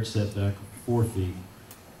front yard setback, 4 feet.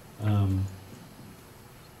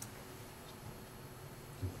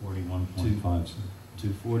 41.5, sir.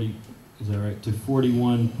 To 40, is that right? To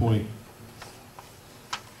 41 33.5.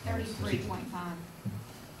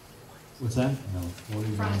 what's that? No, From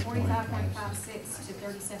 41.56. 45.56 to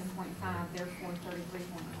 37.5, therefore 33.5.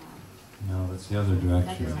 No, that's the other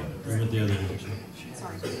direction. We went the other direction.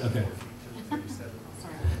 Sorry. Okay. Sorry.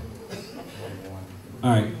 All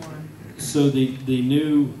right. So the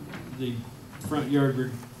new front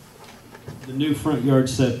yard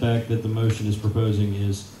setback that the motion is proposing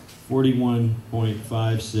is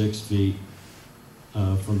 41.56 feet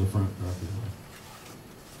from the front property line.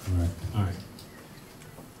 Correct. All right.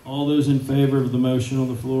 All those in favor of the motion on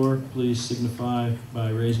the floor, please signify by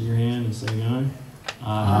raising your hand and saying aye.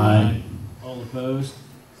 Aye. All opposed?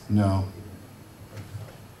 No.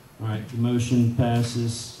 All right, the motion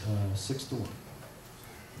passes 6-1.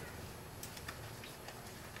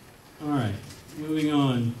 All right, moving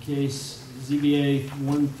on, case ZBA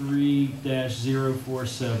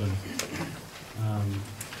 13-047.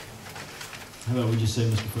 How about we just say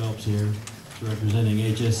Mr. Phelps here, representing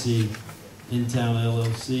HSC In-Town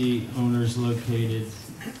LLC, owners located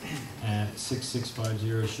at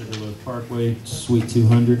 6650 Sugarloaf Parkway, Suite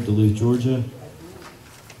 200, Duluth, Georgia,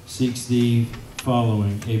 seeks the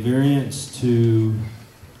following: a variance to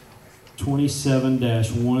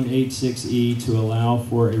 27-186E to allow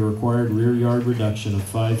for a required rear yard reduction of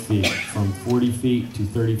 5 feet from 40 feet to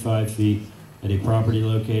 35 feet at a property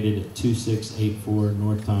located at 2684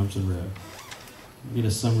 North Thompson Road. Get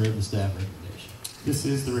a summary of the staff recommendation. This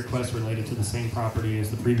is the request related to the same property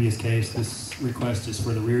as the previous case. This request is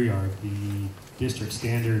for the rear yard. The district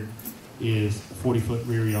standard is 40-foot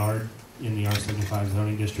rear yard in the R75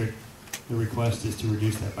 zoning district. The request is to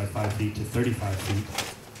reduce that by 5 feet to 35 feet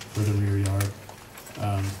for the rear yard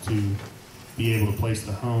to be able to place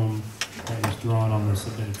the home that was drawn on the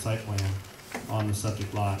submitted site plan on the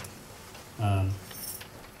subject lot.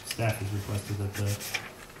 Staff has requested that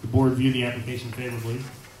the board view the application favorably,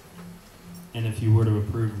 and if you were to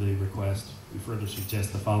approve the request, we further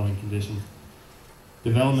suggest the following conditions.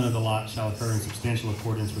 Development of the lot shall occur in substantial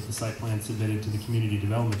accordance with the site plan submitted to the Community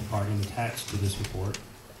Development Department attached to this report.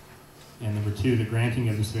 And number 2, the granting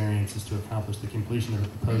of this variance is to accomplish the completion of the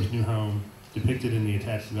proposed new home depicted in the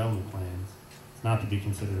attached development plans. It's not to be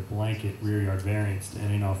considered a blanket rear yard variance to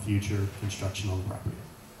any and all future construction on the property.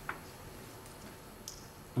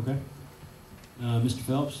 Okay. Mr.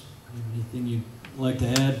 Phelps, anything you'd like to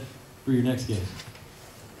add for your next case?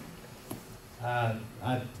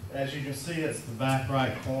 As you can see, it's the back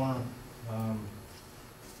right corner.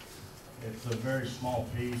 It's a very small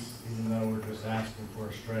piece, even though we're just asking for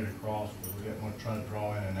a straight across, but we didn't want to try to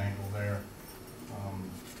draw in an angle there. I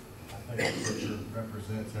think the picture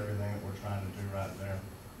represents everything that we're trying to do right there.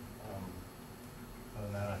 Other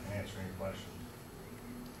than that, I can answer any questions.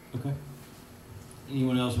 Okay.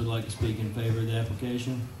 Anyone else would like to speak in favor of the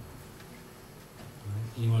application?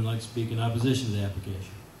 Anyone like to speak in opposition to the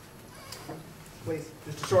application? Please,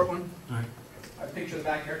 just a short one. All right. I picture the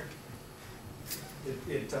backyard.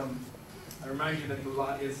 I remind you that the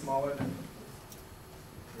lot is smaller than,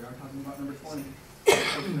 we are talking about number 20,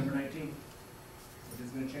 number 19. It is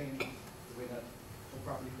going to change the way that whole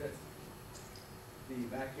property fits. The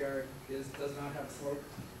backyard does not have slope.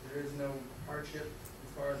 There is no hardship as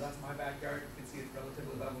far as that's my backyard. You can see it's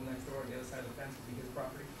relatively level next door. The other side of the fence would be his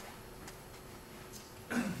property.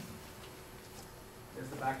 There's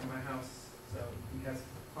the back of my house. So he has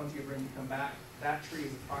plenty of room to come back. That tree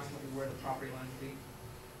is approximately where the property line would be.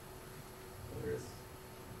 So there is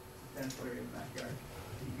a fence area in the backyard.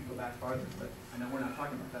 You could go back farther, but I know we're not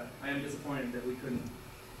talking about that. I am disappointed that we couldn't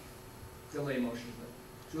delay motion, but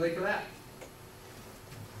too late for that.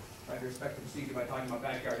 Try to respect the procedure by talking about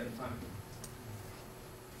backyard at the time.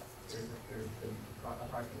 There's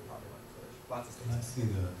approximately property line, so there's lots of Can I space.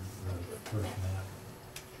 see the first map?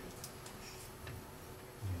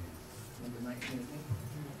 Number 19 is me.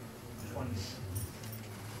 20.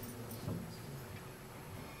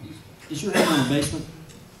 Is your home in a basement?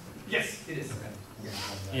 Yes, it is.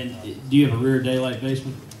 And do you have a rear daylight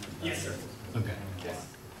basement? Yes, sir. Okay. Yes.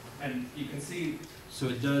 And you can see. So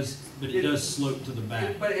it does, but it does slope to the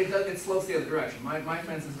back. But it slopes the other direction. My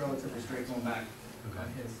fence is relatively straight going back. Okay.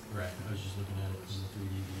 On his. Right. I was just looking at it from the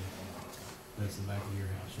 3D view. That's the back of your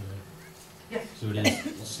house, right? Yes. So it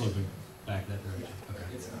is sloping back that direction. Yeah. Okay.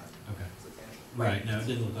 It's not. Okay. Substantial. Right. No, it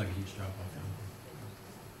didn't look like a huge drop off.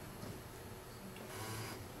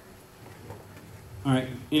 All right,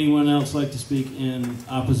 anyone else like to speak in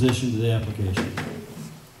opposition to the application?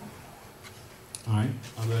 All right,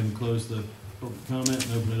 I'll go ahead and close the public comment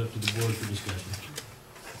and open it up to the board for discussion.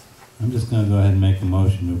 I'm just going to go ahead and make a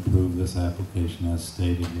motion to approve this application as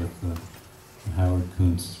stated with the Howard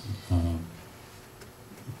Kuntz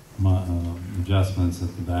adjustments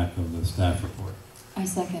at the back of the staff report. I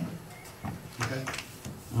second. Okay.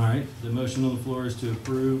 All right, the motion on the floor is to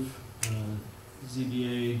approve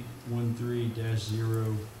ZBA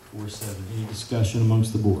 13-047. Any discussion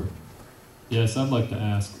amongst the board? Yes, I'd like to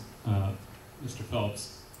ask Mr.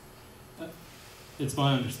 Phelps. It's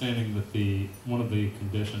my understanding that one of the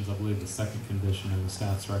conditions, I believe the second condition in the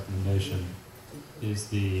staff's recommendation, is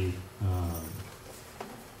the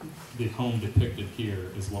home depicted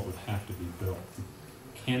here is what would have to be built.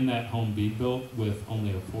 Can that home be built with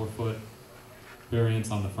only a 4-foot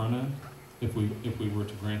variance on the front end, if we were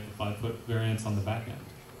to grant the 5-foot variance on the back end?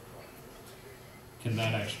 Can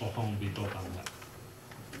that actual home be built on that?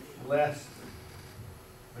 Less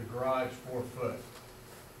the garage 4 foot.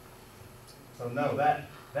 So no, that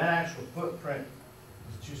actual footprint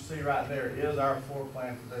that you see right there is our floor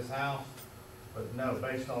plan for this house. But no,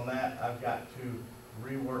 based on that, I've got to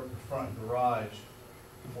rework the front garage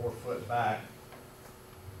 4 foot back.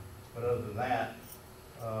 But other than that,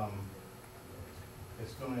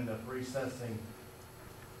 it's going to end up recessing.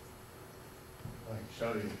 I can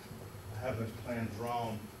show you. I have this plan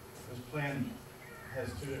drawn. This plan has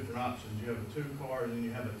 2 different options. You have a 2-car and then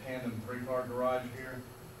you have a tandem 3-car garage here.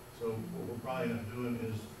 So what we'll probably end up doing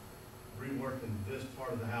is reworking this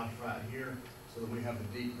part of the house right here so that we have a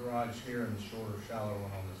deep garage here and the shorter, shallow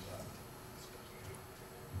one on this side.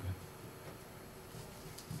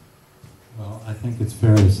 Well, I think it's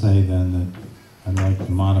fair to say then that I'd like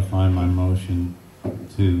to modify my motion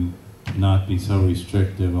to not be so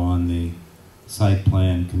restrictive on the site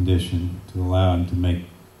plan condition, to allow him to make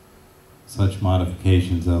such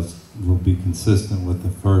modifications as will be consistent with the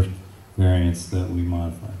first variance that we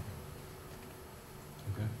modified.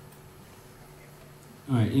 Okay.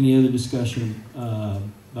 All right, any other discussion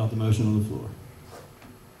about the motion on the floor?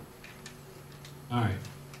 All right,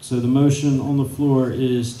 so the motion on the floor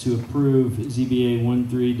is to approve ZBA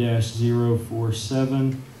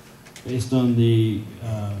 13-047 based on the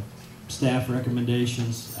staff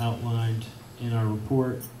recommendations outlined in our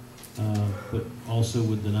report, but also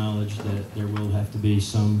with the knowledge that there will have to be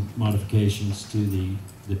some modifications to the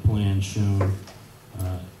plan shown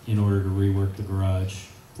in order to rework the garage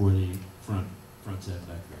for the front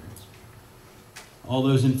setback variance. All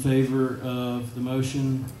those in favor of the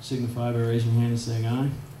motion signify by raising your hand and saying aye.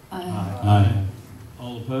 Aye. Aye.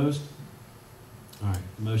 All opposed? All right,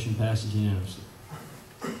 the motion passes unanimously.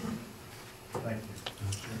 Thank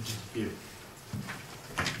you.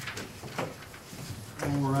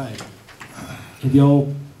 All right. Have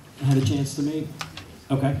y'all had a chance to meet?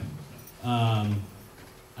 Okay. I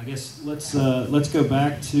guess let's go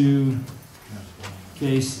back to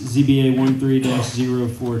case ZBA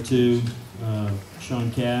 13-042.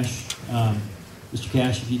 Sean Cash. Mr.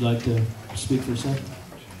 Cash, if you'd like to speak for a second.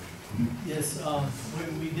 Yes,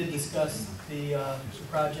 we did discuss the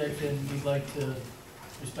project, and we'd like to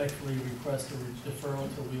respectfully request a deferral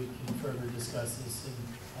until we can further discuss this. And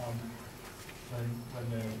when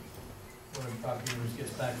the property owner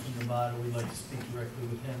gets back from Nevada, we'd like to speak directly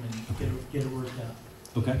with him and get it worked out.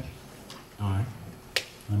 Okay. All right.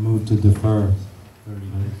 I move to defer 30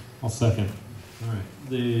 days. I'll second. All right.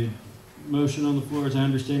 The motion on the floor, as I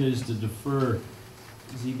understand it, is to defer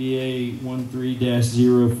ZBA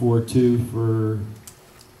 13-042 for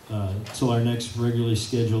till our next regularly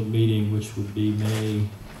scheduled meeting, which would be May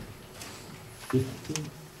 15th.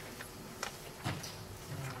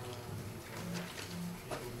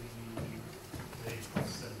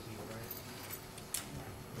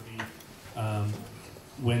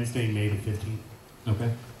 Wednesday, May the 15th.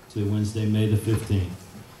 Okay. So Wednesday, May the 15th.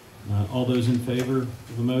 All those in favor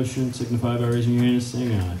of the motion signify by raising your hand and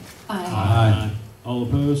saying aye. Aye. Aye. All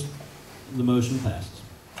opposed? The motion passes.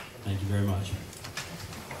 Thank you very much.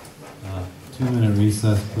 2-minute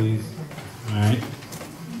recess, please. All right.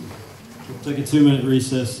 We'll take a 2-minute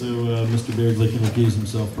recess so Mr. Beardsley can accuse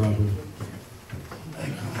himself properly.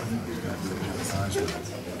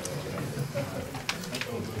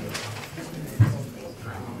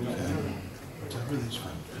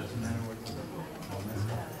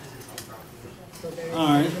 All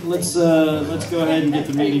right, let's go ahead and get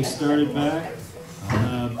the meeting started back.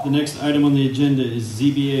 The next item on the agenda is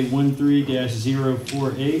ZBA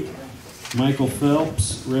 13-048. Michael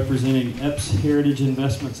Phelps, representing Epps Heritage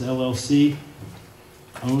Investments LLC,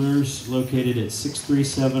 Owners located at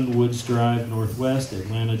 637 Woods Drive Northwest,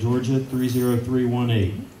 Atlanta, Georgia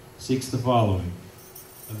 30318. Seeks the following.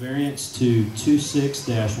 A variance to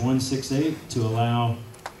 26-168 to allow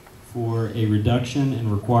for a reduction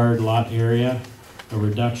in required lot area, a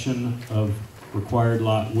reduction of required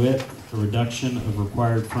lot width, a reduction of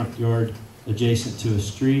required front yard adjacent to a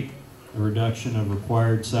street, a reduction of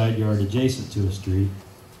required side yard adjacent to a street,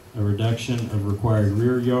 a reduction of required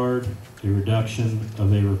rear yard, a reduction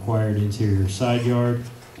of a required interior side yard,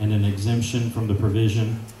 and an exemption from the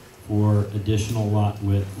provision for additional lot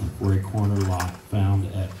width for a corner lot found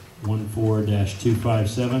at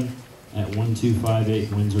 14-257 at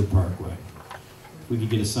 1258 Windsor Parkway. If we could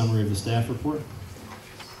get a summary of the staff report.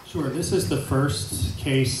 Sure. This is the first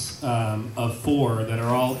case of 4 that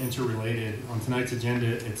are all interrelated. On tonight's agenda,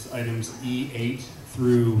 it's items E8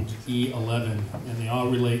 through E11, and they all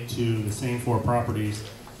relate to the same 4 properties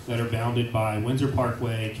that are bounded by Windsor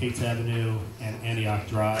Parkway, Cates Avenue, and Antioch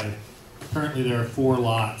Drive. Currently, there are 4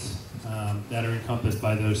 lots that are encompassed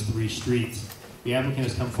by those 3 streets. The applicant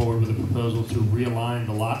has come forward with a proposal to realign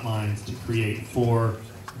the lot lines to create 4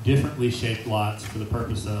 differently shaped lots for the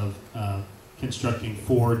purpose of constructing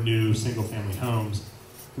 4 new single-family homes,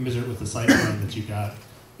 commensurate with the site plan that you got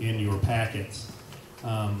in your packets.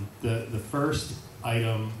 The first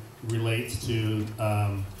item relates to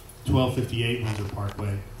 1258 Windsor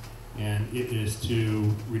Parkway, and it is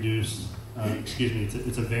to reduce,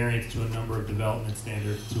 it's a variance to a number of development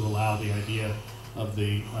standards to allow the idea of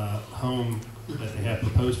the home that they have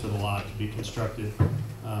proposed for the lot to be constructed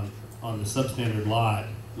on the substandard lot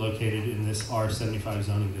located in this R75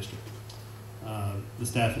 zoning district. The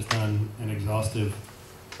staff has done an exhaustive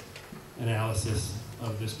analysis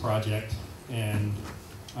of this project, and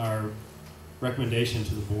our recommendation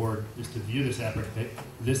to the board is to view this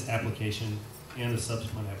application and the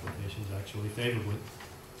subsequent applications actually favorably.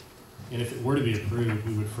 And if it were to be approved,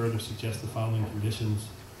 we would further suggest the following conditions.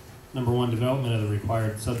 Number 1, development of the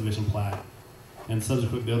required subdivision plat and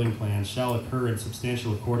subsequent building plans shall occur in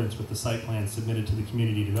substantial accordance with the site plan submitted to the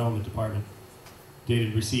Community Development Department,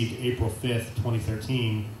 dated received April 5th,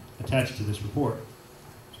 2013, attached to this report.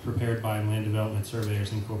 It's prepared by Land Development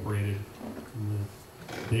Surveyors Incorporated. And the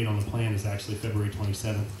date on the plan is actually February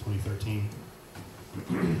 27th, 2013.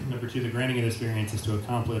 Number 2, the granting of this variance is to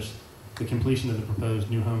accomplish the completion of the proposed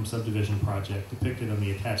new home subdivision project depicted on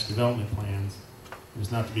the attached development plans. It is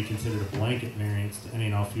not to be considered a blanket variance to any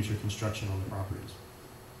and all future construction on the properties.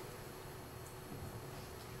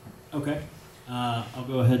 Okay. I'll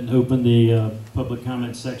go ahead and open the public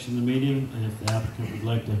comment section of the meeting, and if the applicant would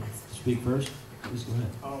like to speak first, please go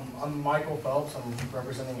ahead. I'm Michael Phelps. I'm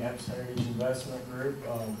representing Epps Heritage Investment Group.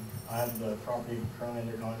 I have the property currently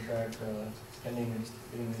under contract, pending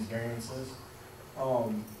getting these variances.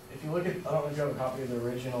 If you look at, I don't know if you have a copy of the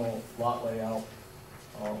original lot layout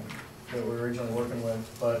that we were originally working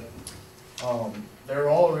with, but they were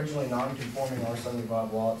all originally non-conforming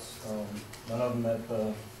R75 lots. None of them met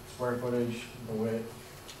the square footage, the width,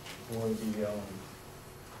 or the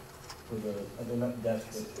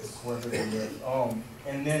depth, the square footage width.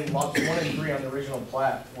 And then lots 1 and 3 on the original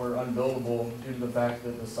plat were unbuildable due to the fact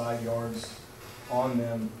that the side yards on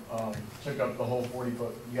them took up the whole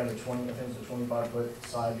 40-foot. You got a 25-foot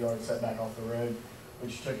side yard setback off the road,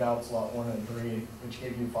 which took out lot 1 and 3, which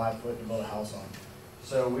gave you 5 foot to build a house on.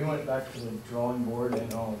 So we went back to the drawing board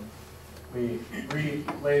and we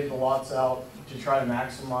laid the lots out to try to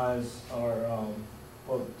maximize our,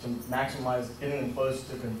 getting them close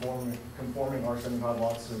to conforming R75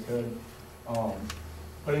 lots as we could.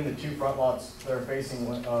 Putting the 2 front lots that are facing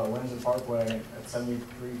Windsor Parkway at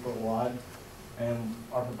 73 foot wide. And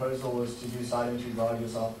our proposal was to do side entry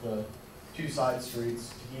garages off the 2 side streets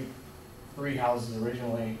to keep 3 houses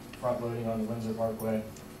originally front loading on the Windsor Parkway,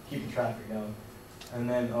 keep the traffic down. And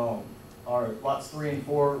then our lots 3 and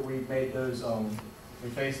 4, we made those, we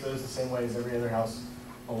faced those the same way as every other house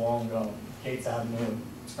along Cates Avenue.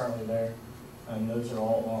 It's currently there. And those are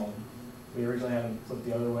all, we originally had them flipped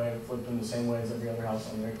the other way, flipped them the same way as every other house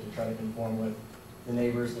on there to try to conform with the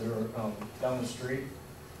neighbors that are down the street.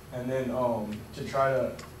 And then to try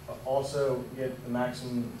to also get the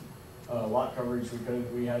maximum lot coverage we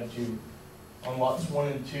could, we had to, on lots 1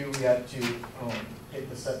 and 2, we had to hit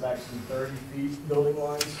the setbacks from 30 feet building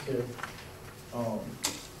lines to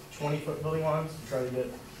 20-foot building lines to try to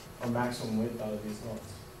get our maximum width out of these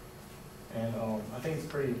lots. And I think it's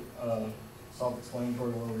pretty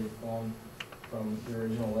self-explanatory where we've gone from the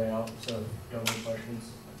original layout. So if you have any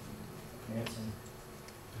questions, I can answer them.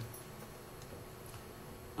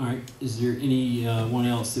 All right. Is there anyone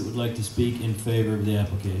else that would like to speak in favor of the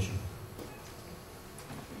application?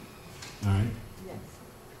 All right. Yes.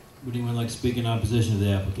 Would anyone like to speak in opposition to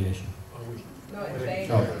the application? No, in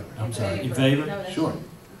favor. Oh, I'm sorry, in favor? No, that's Sure. fine.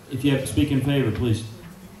 If you have to speak in favor, please.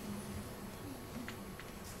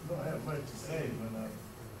 I don't have much to say, but,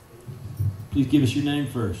 Please give us your name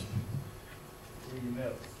first. you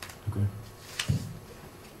know, Okay. I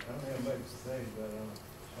don't have much to say, but,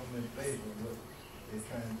 I'm in favor of what they're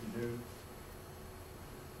trying to do.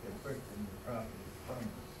 They're fixing the property from us.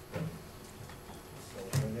 So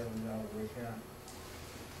whatever y'all work out,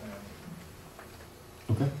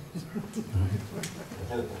 Okay.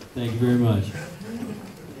 Thank you very much.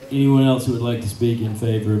 Anyone else who would like to speak in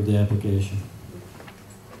favor of the application?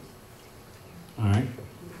 All right.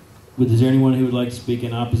 Is there anyone who would like to speak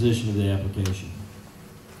in opposition to the application?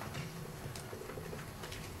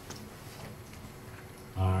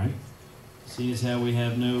 All right. Seeing as how we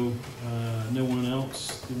have no one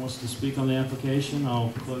else who wants to speak on the application, I'll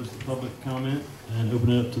close the public comment and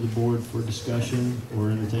open it up to the board for discussion or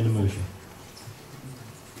entertain a motion.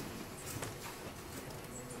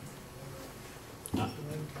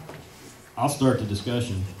 I'll start the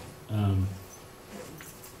discussion.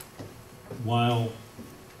 While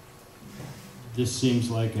this seems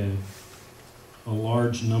like a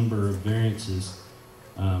large number of variances,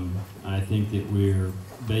 I think that we're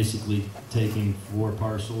basically taking 4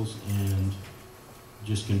 parcels and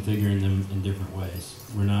just configuring them in different ways.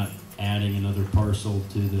 We're not adding another parcel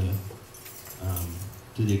to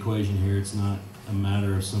the equation here. It's not a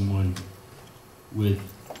matter of someone with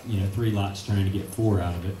 3 lots trying to get 4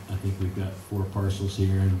 out of it. I think we've got 4 parcels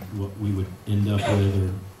here, and what we would end up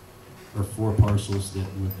with are 4 parcels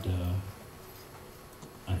that would,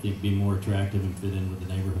 I think, be more attractive and fit in with the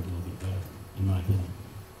neighborhood a little bit better, in my opinion.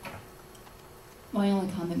 My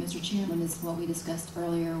only comment, Mr. Chairman, is what we discussed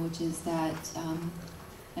earlier, which is that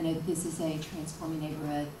I know this is a transforming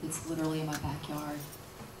neighborhood. It's literally in my backyard.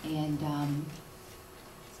 And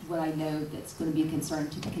what I know that's going to be a concern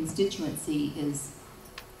to the constituency is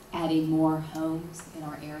adding more homes in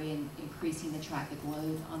our area and increasing the traffic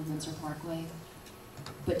load on Windsor Parkway.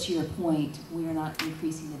 But to your point, we are not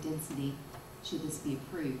increasing the density should this be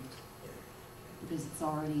approved, because it's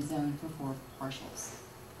already zoned for 4 parcels.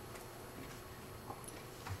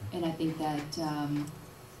 And I think that,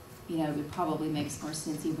 it probably makes more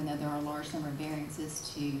sense, even though there are a large number of variances,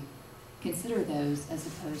 to consider those as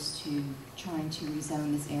opposed to trying to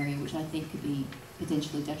rezone this area, which I think could be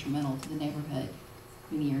potentially detrimental to the neighborhood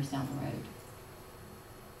many years down the road.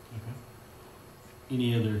 Okay.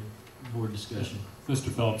 Any other board discussion?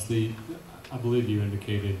 Mr. Phelps, I believe you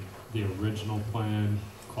indicated the original plan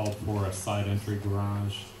called for a side entry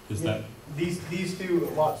garage. Is that? These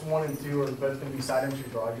 2, lots 1 and 2, are both going to be side entry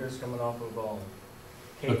garages coming off of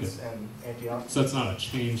Kate's and Antioch. So it's not a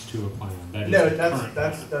change to a plan? That is no, the current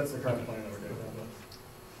that's plan. the current plan that we're doing.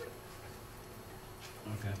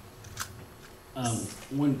 Okay.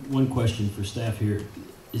 One question for staff here.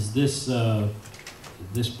 Is this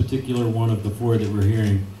this particular one of the 4 that we're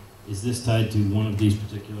hearing, is this tied to one of these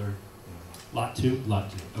particular? Lot 2?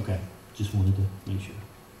 Lot 2. Okay. Just wanted to make sure.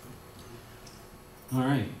 All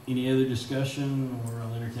right. Any other discussion, or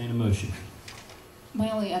I'll entertain a motion? My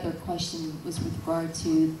only other question was with regard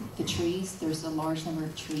to the trees. There's a large number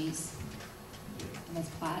of trees in those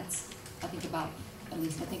plats. I think I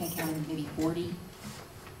counted maybe 40.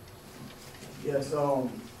 Yes,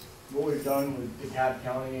 what we've done with DeKalb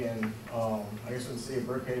County and I guess with the city of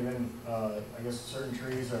Brookhaven, I guess certain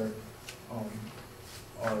trees are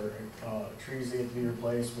trees that have to be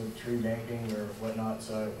replaced with tree banking or whatnot.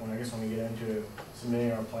 So when we get into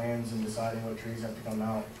submitting our plans and deciding what trees have to come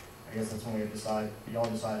out, I guess that's when we decide. Y'all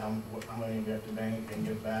decide how many we have to bank and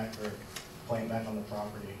give back or plant back on the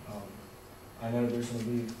property. I know there's going to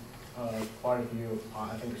be quite a few.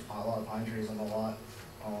 I think there's a lot of pine trees on the lot,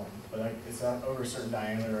 but it's not over a certain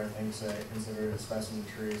diameter. I think so. I consider it a specimen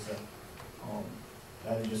tree. So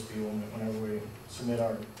that would just be whenever we submit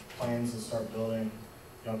our plans and start building.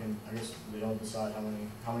 Y'all can, I guess, we all decide how many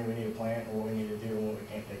we need to plant or what we need to do and what we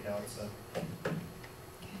can't take out. So.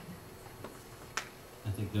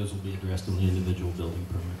 I think those will be addressed in the individual building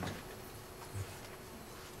permit.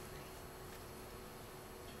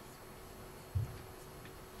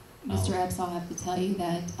 Mr. Epps, I'll have to tell you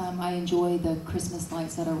that I enjoy the Christmas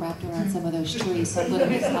lights that are wrapped around some of those trees. So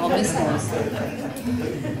I'll miss those.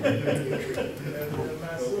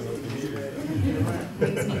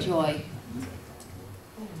 Brings me joy.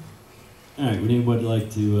 All right, would anybody like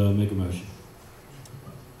to make a motion?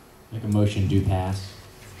 Make a motion to pass.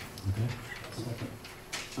 Okay.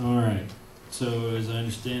 All right. So as I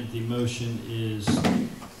understand, the motion is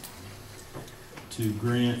to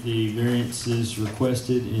grant the variances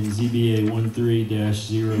requested in ZBA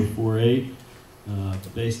 13-048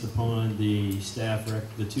 based upon the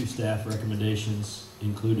two staff recommendations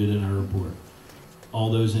included in our report.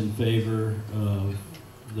 All those in favor of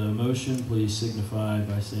the motion, please signify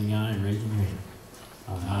by saying aye and raising your hand.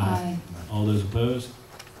 Aye. All those opposed?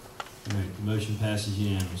 All right, the motion passes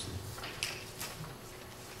unanimously.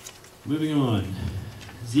 Moving on,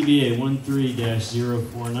 ZBA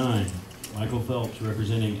 13-049, Michael Phelps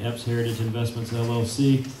representing Epps Heritage Investments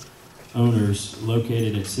LLC, owners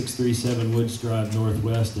located at 637 Woods Drive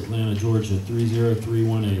Northwest, Atlanta, Georgia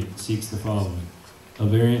 30318, seeks the following. A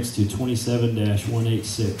variance to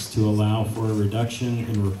 27-186 to allow for a reduction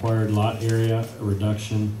in required lot area, a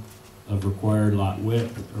reduction of required lot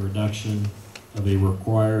width, a reduction of a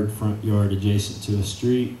required front yard adjacent to a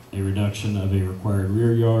street, a reduction of a required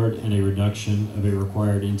rear yard, and a reduction of a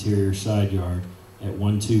required interior side yard at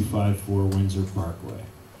 1254 Windsor Parkway.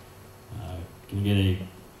 Can I get a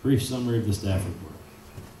brief summary of the staff report?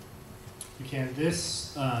 You can.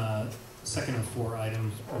 This second of four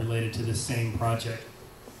items related to the same project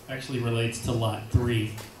actually relates to Lot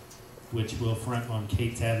 3, which will front on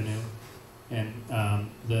Cates Avenue. And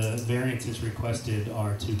the variances requested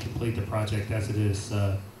are to complete the project as it is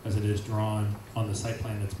drawn on the site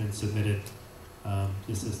plan that's been submitted.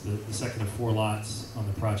 This is the second of four lots on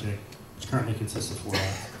the project, which currently consists of 4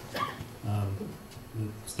 lots. The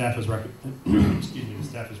staff has the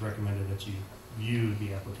staff has recommended that you view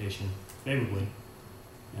the application favorably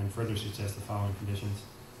and further suggest the following conditions.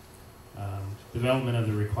 Development of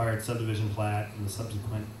the required subdivision plat and the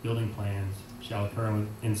subsequent building plans shall occur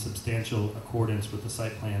in substantial accordance with the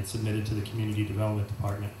site plan submitted to the Community Development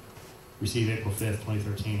Department. Received April 5th,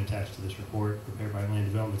 2013, attached to this report, prepared by Land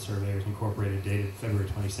Development Surveyors Incorporated, dated February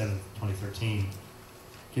 27th, 2013.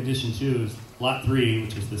 Condition 2 is Lot 3,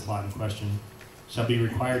 which is this lot in question, shall be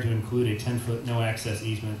required to include a 10-foot no-access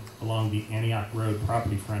easement along the Antioch Road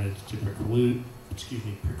property frontage to preclude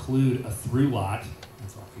a through lot,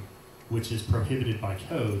 which is prohibited by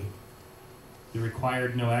code. The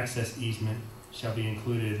required no-access easement shall be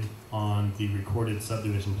included on the recorded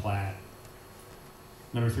subdivision plat.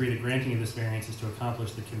 Number 3, the granting of this variance is to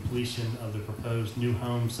accomplish the completion of the proposed new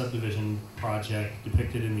home subdivision project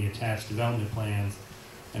depicted in the attached development plans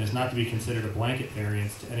and is not to be considered a blanket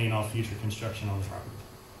variance to any and all future construction on the property.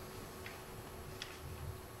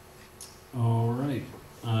 All right,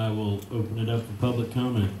 I will open it up for public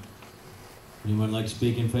comment. Anyone like to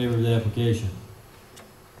speak in favor of the application?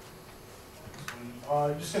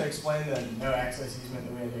 Just going to explain the no access easement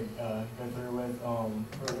that we had to go through with.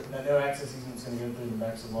 That no access easement is going to go through the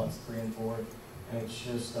backs of lots 3 and 4, and it's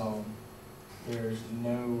just there's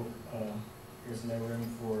no room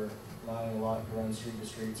for allowing a lot to run street to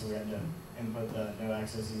street, so we had to input the no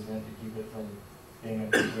access easement to keep it from being a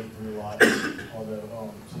complete through lot.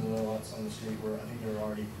 Although some of the lots on the street were, I think they were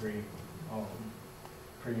already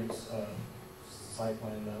previous site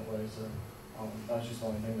plan that way, so. That's just the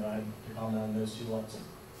only thing that I had to comment on those 2 lots.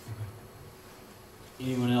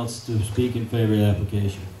 Anyone else to speak in favor of the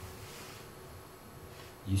application?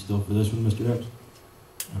 You still for this one, Mr. Epps?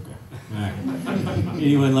 Okay. All right.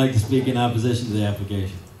 Anyone like to speak in opposition to the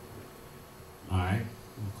application? All right.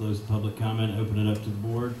 We'll close the public comment, open it up to the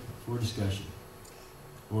board for discussion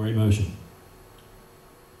or a motion.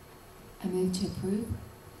 I move to approve.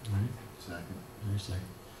 All right. Second. Very second.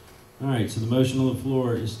 All right. So the motion on the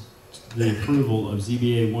floor is the approval of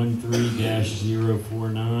ZBA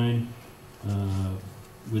 13-049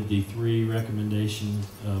 with the 3 recommendations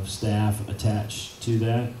of staff attached to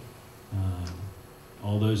that.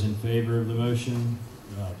 All those in favor of the motion,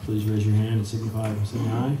 please raise your hand and signify by saying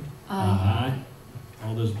aye. Aye. Aye.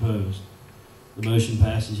 All those opposed. The motion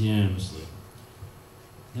passes unanimously.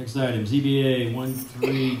 Next item, ZBA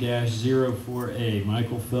 13-04A,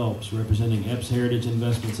 Michael Phelps, representing Epps Heritage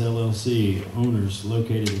Investments LLC, owners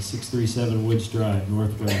located at 637 Woods Drive,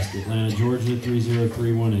 Northwest, Atlanta, Georgia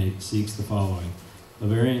 30318, seeks the following. A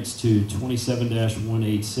variance to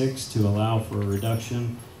 27-186 to allow for a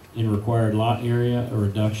reduction in required lot area, a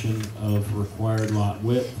reduction of required lot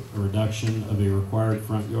width, a reduction of a required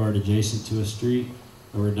front yard adjacent to a street,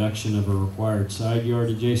 a reduction of a required side yard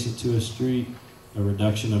adjacent to a street, a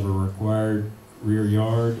reduction of a required rear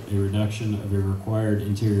yard, a reduction of a required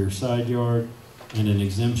interior side yard, and an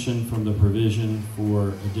exemption from the provision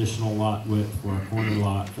for additional lot width for a corner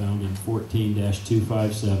lot found in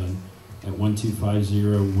 14-257 at 1250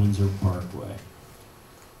 Windsor Parkway.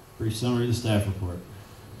 Brief summary of the staff report.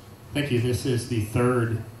 Thank you. This is the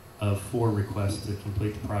 3rd of 4 requests to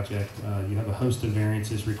complete the project. You have a host of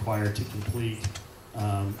variances required to complete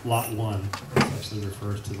Lot 1. This actually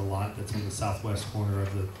refers to the lot that's in the southwest corner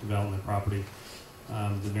of the development property.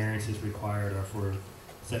 The variances required are for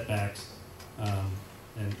setbacks,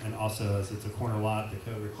 And also, as it's a corner lot, the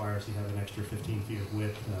code requires you have an extra 15 feet of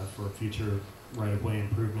width for future right-of-way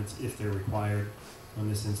improvements if they're required. In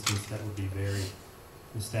this instance, that would be varied.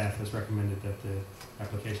 The staff has recommended that the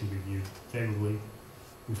application be viewed favorably.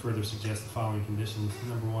 We further suggest the following conditions.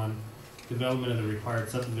 Number one, development of the required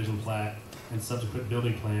subdivision plat and subsequent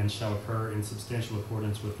building plans shall occur in substantial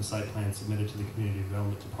accordance with the site plan submitted to the Community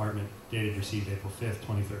Development Department, dated received April 5th,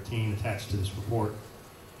 2013, attached to this report,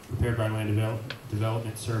 prepared by Land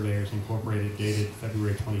Development Surveyors Incorporated, dated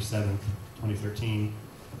February 27th, 2013.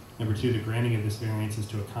 Number two, the granting of this variance is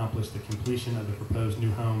to accomplish the completion of the proposed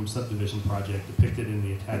new home subdivision project depicted in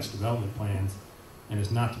the attached development plans and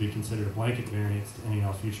is not to be considered a blanket variance to any and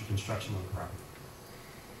all future construction on the property.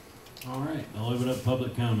 All right, I'll open up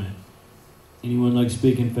public comment. Anyone like to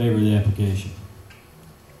speak in favor of the application?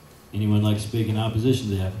 Anyone like to speak in opposition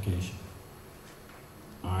to the application?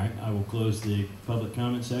 All right, I will close the public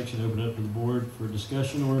comment section, open it up to the board for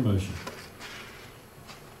discussion or a motion.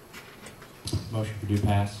 Motion for due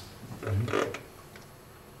pass.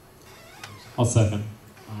 I'll second.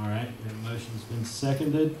 All right, the motion's been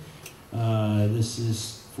seconded. This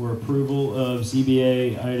is for approval of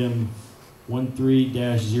ZBA item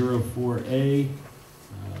 13-04A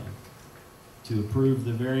to approve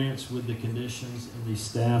the variance with the conditions in the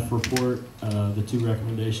staff report, the two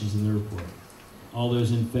recommendations in the report. All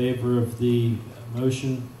those in favor of the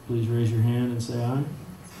motion, please raise your hand and say aye.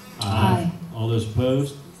 Aye. All those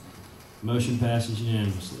opposed? Motion passes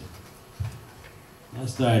unanimously.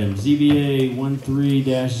 Last item, ZBA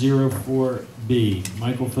 13-04B.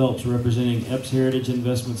 Michael Phelps representing Epps Heritage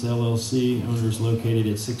Investments LLC, owners located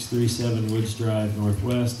at 637 Woods Drive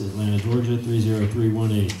Northwest, Atlanta, Georgia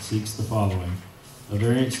 30318, seeks the following. A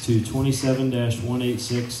variance to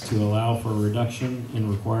 27-186 to allow for a reduction in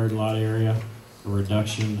required lot area, a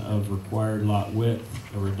reduction of required lot width,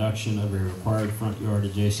 a reduction of a required front yard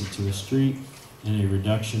adjacent to a street, and a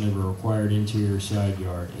reduction of a required interior side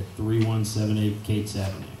yard at 3178 Cates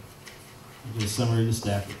Avenue. I'll give a summary of the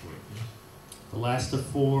staff report. The last of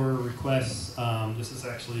four requests, this is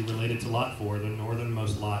actually related to Lot 4, the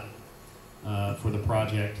northernmost lot for the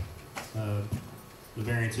project. The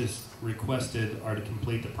variances requested are to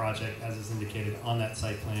complete the project as is indicated on that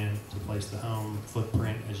site plan to place the home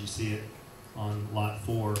footprint as you see it on Lot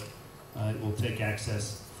 4. It will take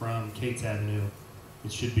access from Cates Avenue.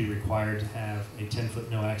 It should be required to have a 10-foot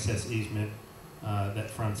no-access easement that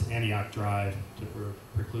fronts Antioch Drive to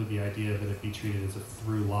preclude the idea that it be treated as a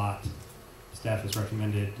through lot. Staff has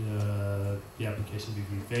recommended the application be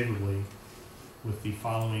viewed favorably with the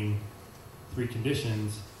following three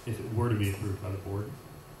conditions if it were to be approved by the board.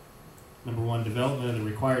 Number one, development of the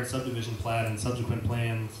required subdivision plat and subsequent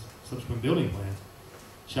building plans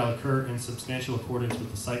shall occur in substantial accordance with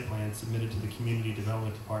the site plan submitted to the Community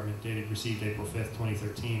Development Department, dated received April 5th,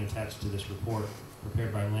 2013, attached to this report,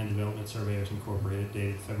 prepared by Land Development Surveyors Incorporated,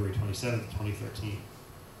 dated February 27th, 2013.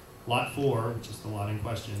 Lot 4, which is the lot in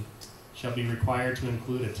question, shall be required to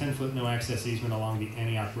include a 10-foot no-access easement along the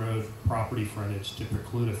Antioch Road property frontage to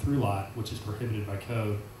preclude a through lot, which is prohibited by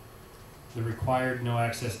code. The required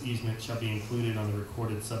no-access easement shall be included on the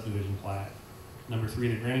recorded subdivision plat. Number three,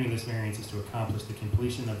 the granting of this variance is to accomplish the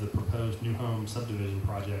completion of the proposed new home subdivision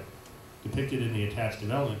project depicted in the attached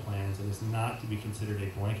development plans and is not to be considered a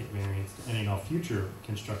blanket variance to any and all future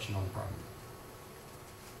construction on the property.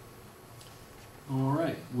 All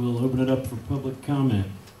right, we'll open it up for public comment.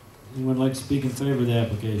 Anyone like to speak in favor of the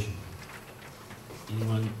application?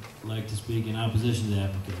 Anyone like to speak in opposition to the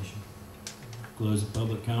application? Close the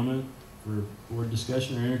public comment for board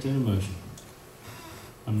discussion or entertain a motion.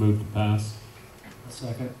 I move to pass.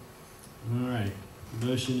 Second. All right, the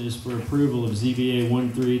motion is for approval of ZBA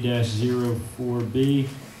 13-04B,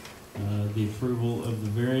 the approval of the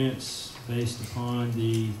variance based upon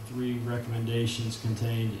the three recommendations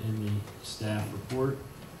contained in the staff report.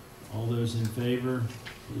 All those in favor,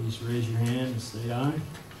 please raise your hand and say aye.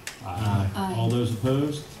 Aye. Aye. All those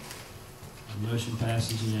opposed? The motion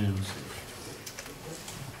passes unanimously.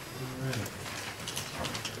 All right.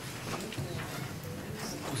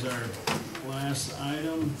 That was our last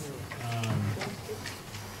item.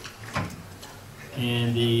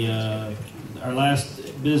 And our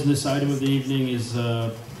last business item of the evening is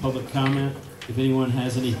public comment. If anyone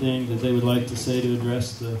has anything that they would like to say to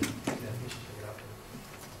address the...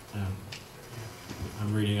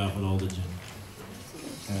 I'm reading off an old agenda.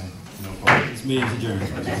 No problem. This meeting's adjourned.